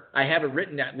sure I have it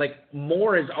written down.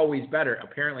 More is always better.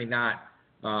 Apparently not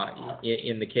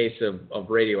in the case of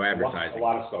radio advertising. A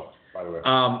lot of stuff, by the way.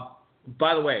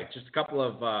 By the way, just a couple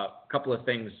of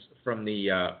things from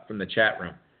the chat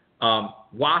room.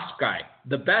 Wasp Guy,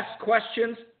 the best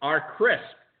questions are crisp.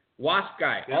 Wasp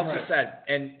Guy also said,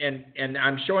 and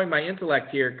I'm showing my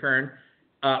intellect here, Kern.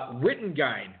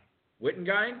 Wittgenstein,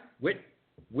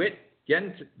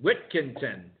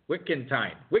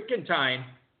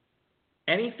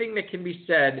 anything that can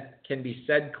be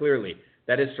said clearly.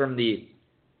 That is from the.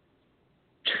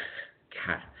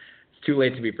 God, it's too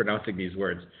late to be pronouncing these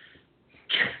words.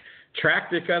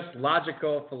 Tracticus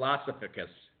Logico Philosophicus?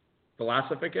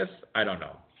 I don't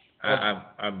know.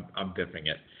 I'm biffing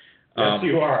it. Yes,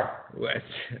 you are.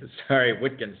 Sorry,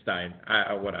 Wittgenstein.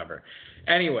 Whatever.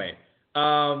 Anyway,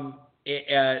 so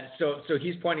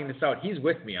he's pointing this out. He's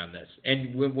with me on this.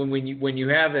 And when you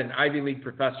have an Ivy League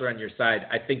professor on your side,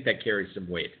 I think that carries some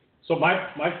weight. So my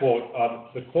quote,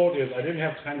 the quote is, "I didn't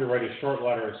have time to write a short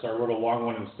letter, so I wrote a long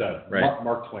one instead." Right.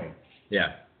 Mark Twain.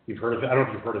 Yeah. You've heard of it? I don't know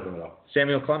if you've heard of him at all.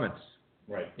 Samuel Clemens.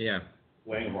 Right. Yeah.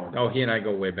 Langhorne. Oh, he and I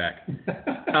go way back.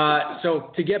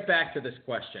 So to get back to this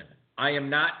question, I am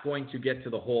not going to get to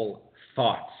the whole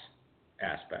thoughts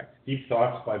aspect. Deep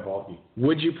Thoughts by Balky.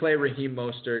 Would you play Raheem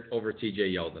Mostert over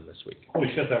T.J. Yeldon this week?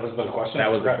 Holy shit, that was the question?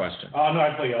 That was the question. Oh, no,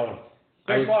 I'd play Yeldon.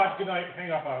 Thanks a lot. Good night.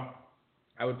 Hang up.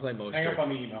 I would play Mostert. Hang up on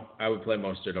the email. I would play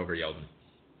Mostert over Yeldon.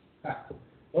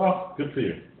 Well, good for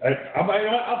you.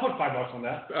 I'll put $5 on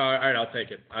that. All right, I'll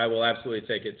take it. I will absolutely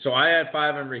take it. So I had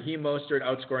 5 on Raheem Mostert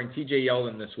outscoring T.J.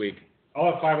 Yeldon this week.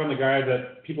 I'll have 5 on the guy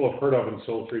that people have heard of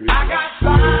until 3 weeks ago. I got 5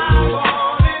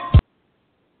 on it.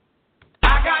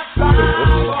 I got 5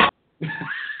 on it.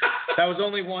 That was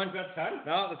only one. Is that 10?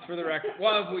 No, that's for the record.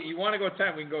 Well, if you want to go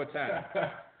 10, we can go 10.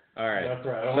 All right. That's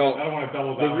right. I don't want to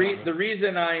double down. The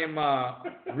reason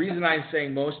I'm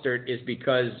saying Mostert is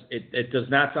because it does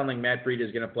not sound like Matt Breida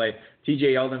is going to play.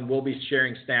 T.J. Yeldon will be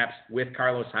sharing snaps with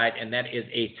Carlos Hyde, and that is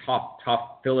a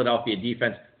tough Philadelphia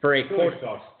defense for a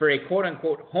quote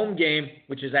unquote home game,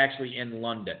 which is actually in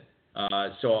London.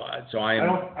 So I am.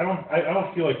 I don't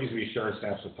feel like he's going to be sharing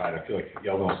snaps with Hyde. I feel like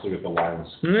Yeldon will still get the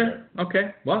Lions.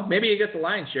 Okay. Well, maybe he gets the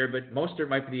Lions share, but Mostert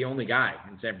might be the only guy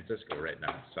in San Francisco right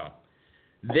now. So.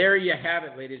 There you have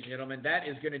it, ladies and gentlemen. That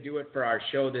is going to do it for our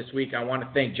show this week. I want to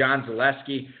thank John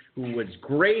Zaleski, who was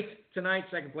great tonight,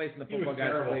 second place in the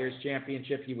Footballguys Players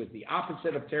Championship. He was the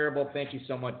opposite of terrible. Thank you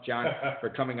so much, John, for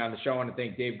coming on the show. I want to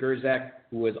thank Dave Gerzak,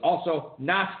 who was also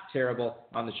not terrible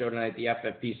on the show tonight, the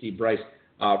FFPC Bryce,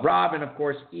 Rob, and, of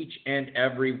course, each and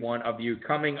every one of you.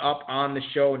 Coming up on the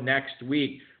show next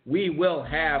week, we will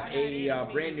have a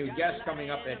brand new guest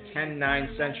coming up at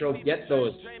 10/9 Central. Get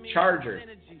those Chargers,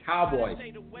 Cowboys,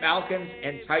 Falcons,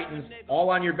 and Titans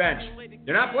all on your bench.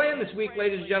 They're not playing this week,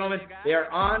 ladies and gentlemen. They are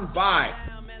on bye.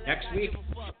 Next week,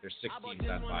 they're 16's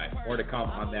on 5. More to come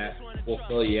on that. We'll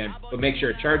fill you in. But make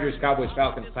sure Chargers, Cowboys,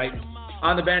 Falcons, Titans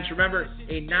on the bench. Remember,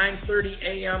 a 9:30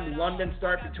 a.m. London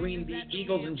start between the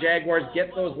Eagles and Jaguars.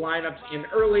 Get those lineups in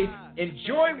early.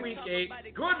 Enjoy Week 8.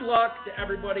 Good luck to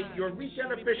everybody. Your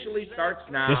weekend officially starts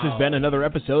now. This has been another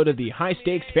episode of the High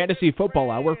Stakes Fantasy Football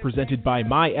Hour presented by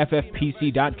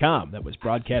MyFFPC.com that was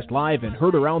broadcast live and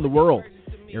heard around the world.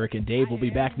 Eric and Dave will be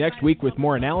back next week with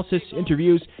more analysis,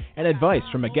 interviews, and advice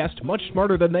from a guest much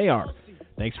smarter than they are.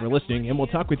 Thanks for listening, and we'll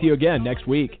talk with you again next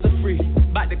week.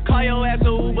 About to call your ass a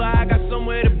Uber, I got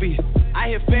somewhere to be. I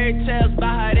hear fairy tales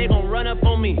about how they gon' run up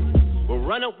on me. Well,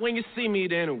 run up when you see me,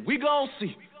 then we gon'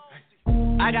 see.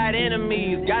 I got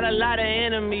enemies, got a lot of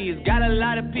enemies. Got a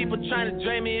lot of people trying to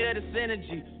drain me of this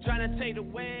energy, trying to take the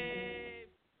wave.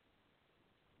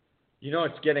 You know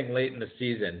it's getting late in the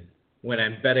season when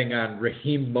I'm betting on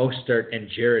Raheem Mostert and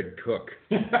Jared Cook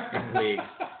in leagues.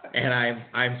 And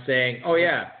I'm saying, oh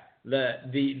yeah,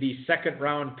 the second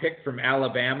round pick from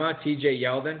Alabama, TJ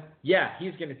Yeldon, yeah,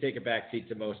 he's going to take a backseat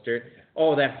to Mostert.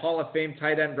 Oh, that Hall of Fame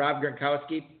tight end Rob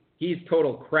Gronkowski, he's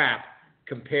total crap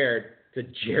compared to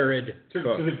Jared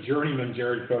Cook. To the journeyman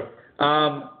Jared Cook.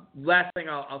 Last thing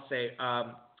I'll say,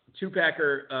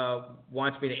 Two-Packer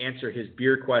wants me to answer his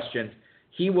beer questions.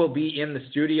 He will be in the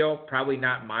studio, probably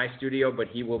not my studio, but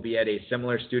he will be at a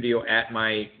similar studio at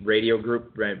my radio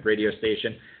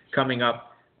station coming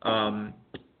up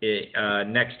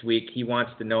next week. He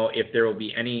wants to know if there will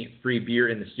be any free beer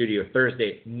in the studio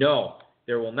Thursday. No,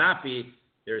 there will not be.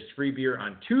 There's free beer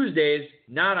on Tuesdays,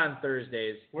 not on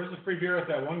Thursdays. Where's the free beer at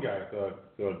that one guy?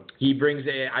 He brings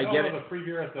the free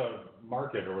beer at the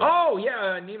market. Or oh,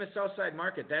 yeah, Nema Southside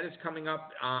Market. That is coming up,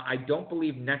 I don't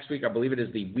believe next week. I believe it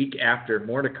is the week after.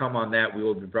 More to come on that. We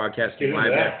will be broadcasting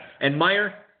live there. And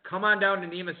Meyer, come on down to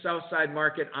Nema Southside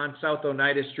Market on South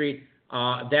Oneida Street.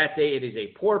 That day it is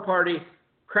a pour party.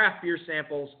 Craft beer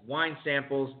samples, wine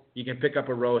samples. You can pick up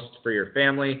a roast for your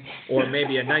family or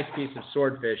maybe a nice piece of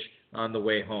swordfish on the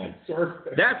way home.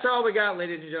 That's all we got,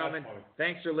 ladies and gentlemen.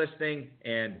 Thanks for listening,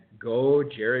 and go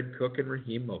Jared Cook and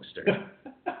Raheem Mostert.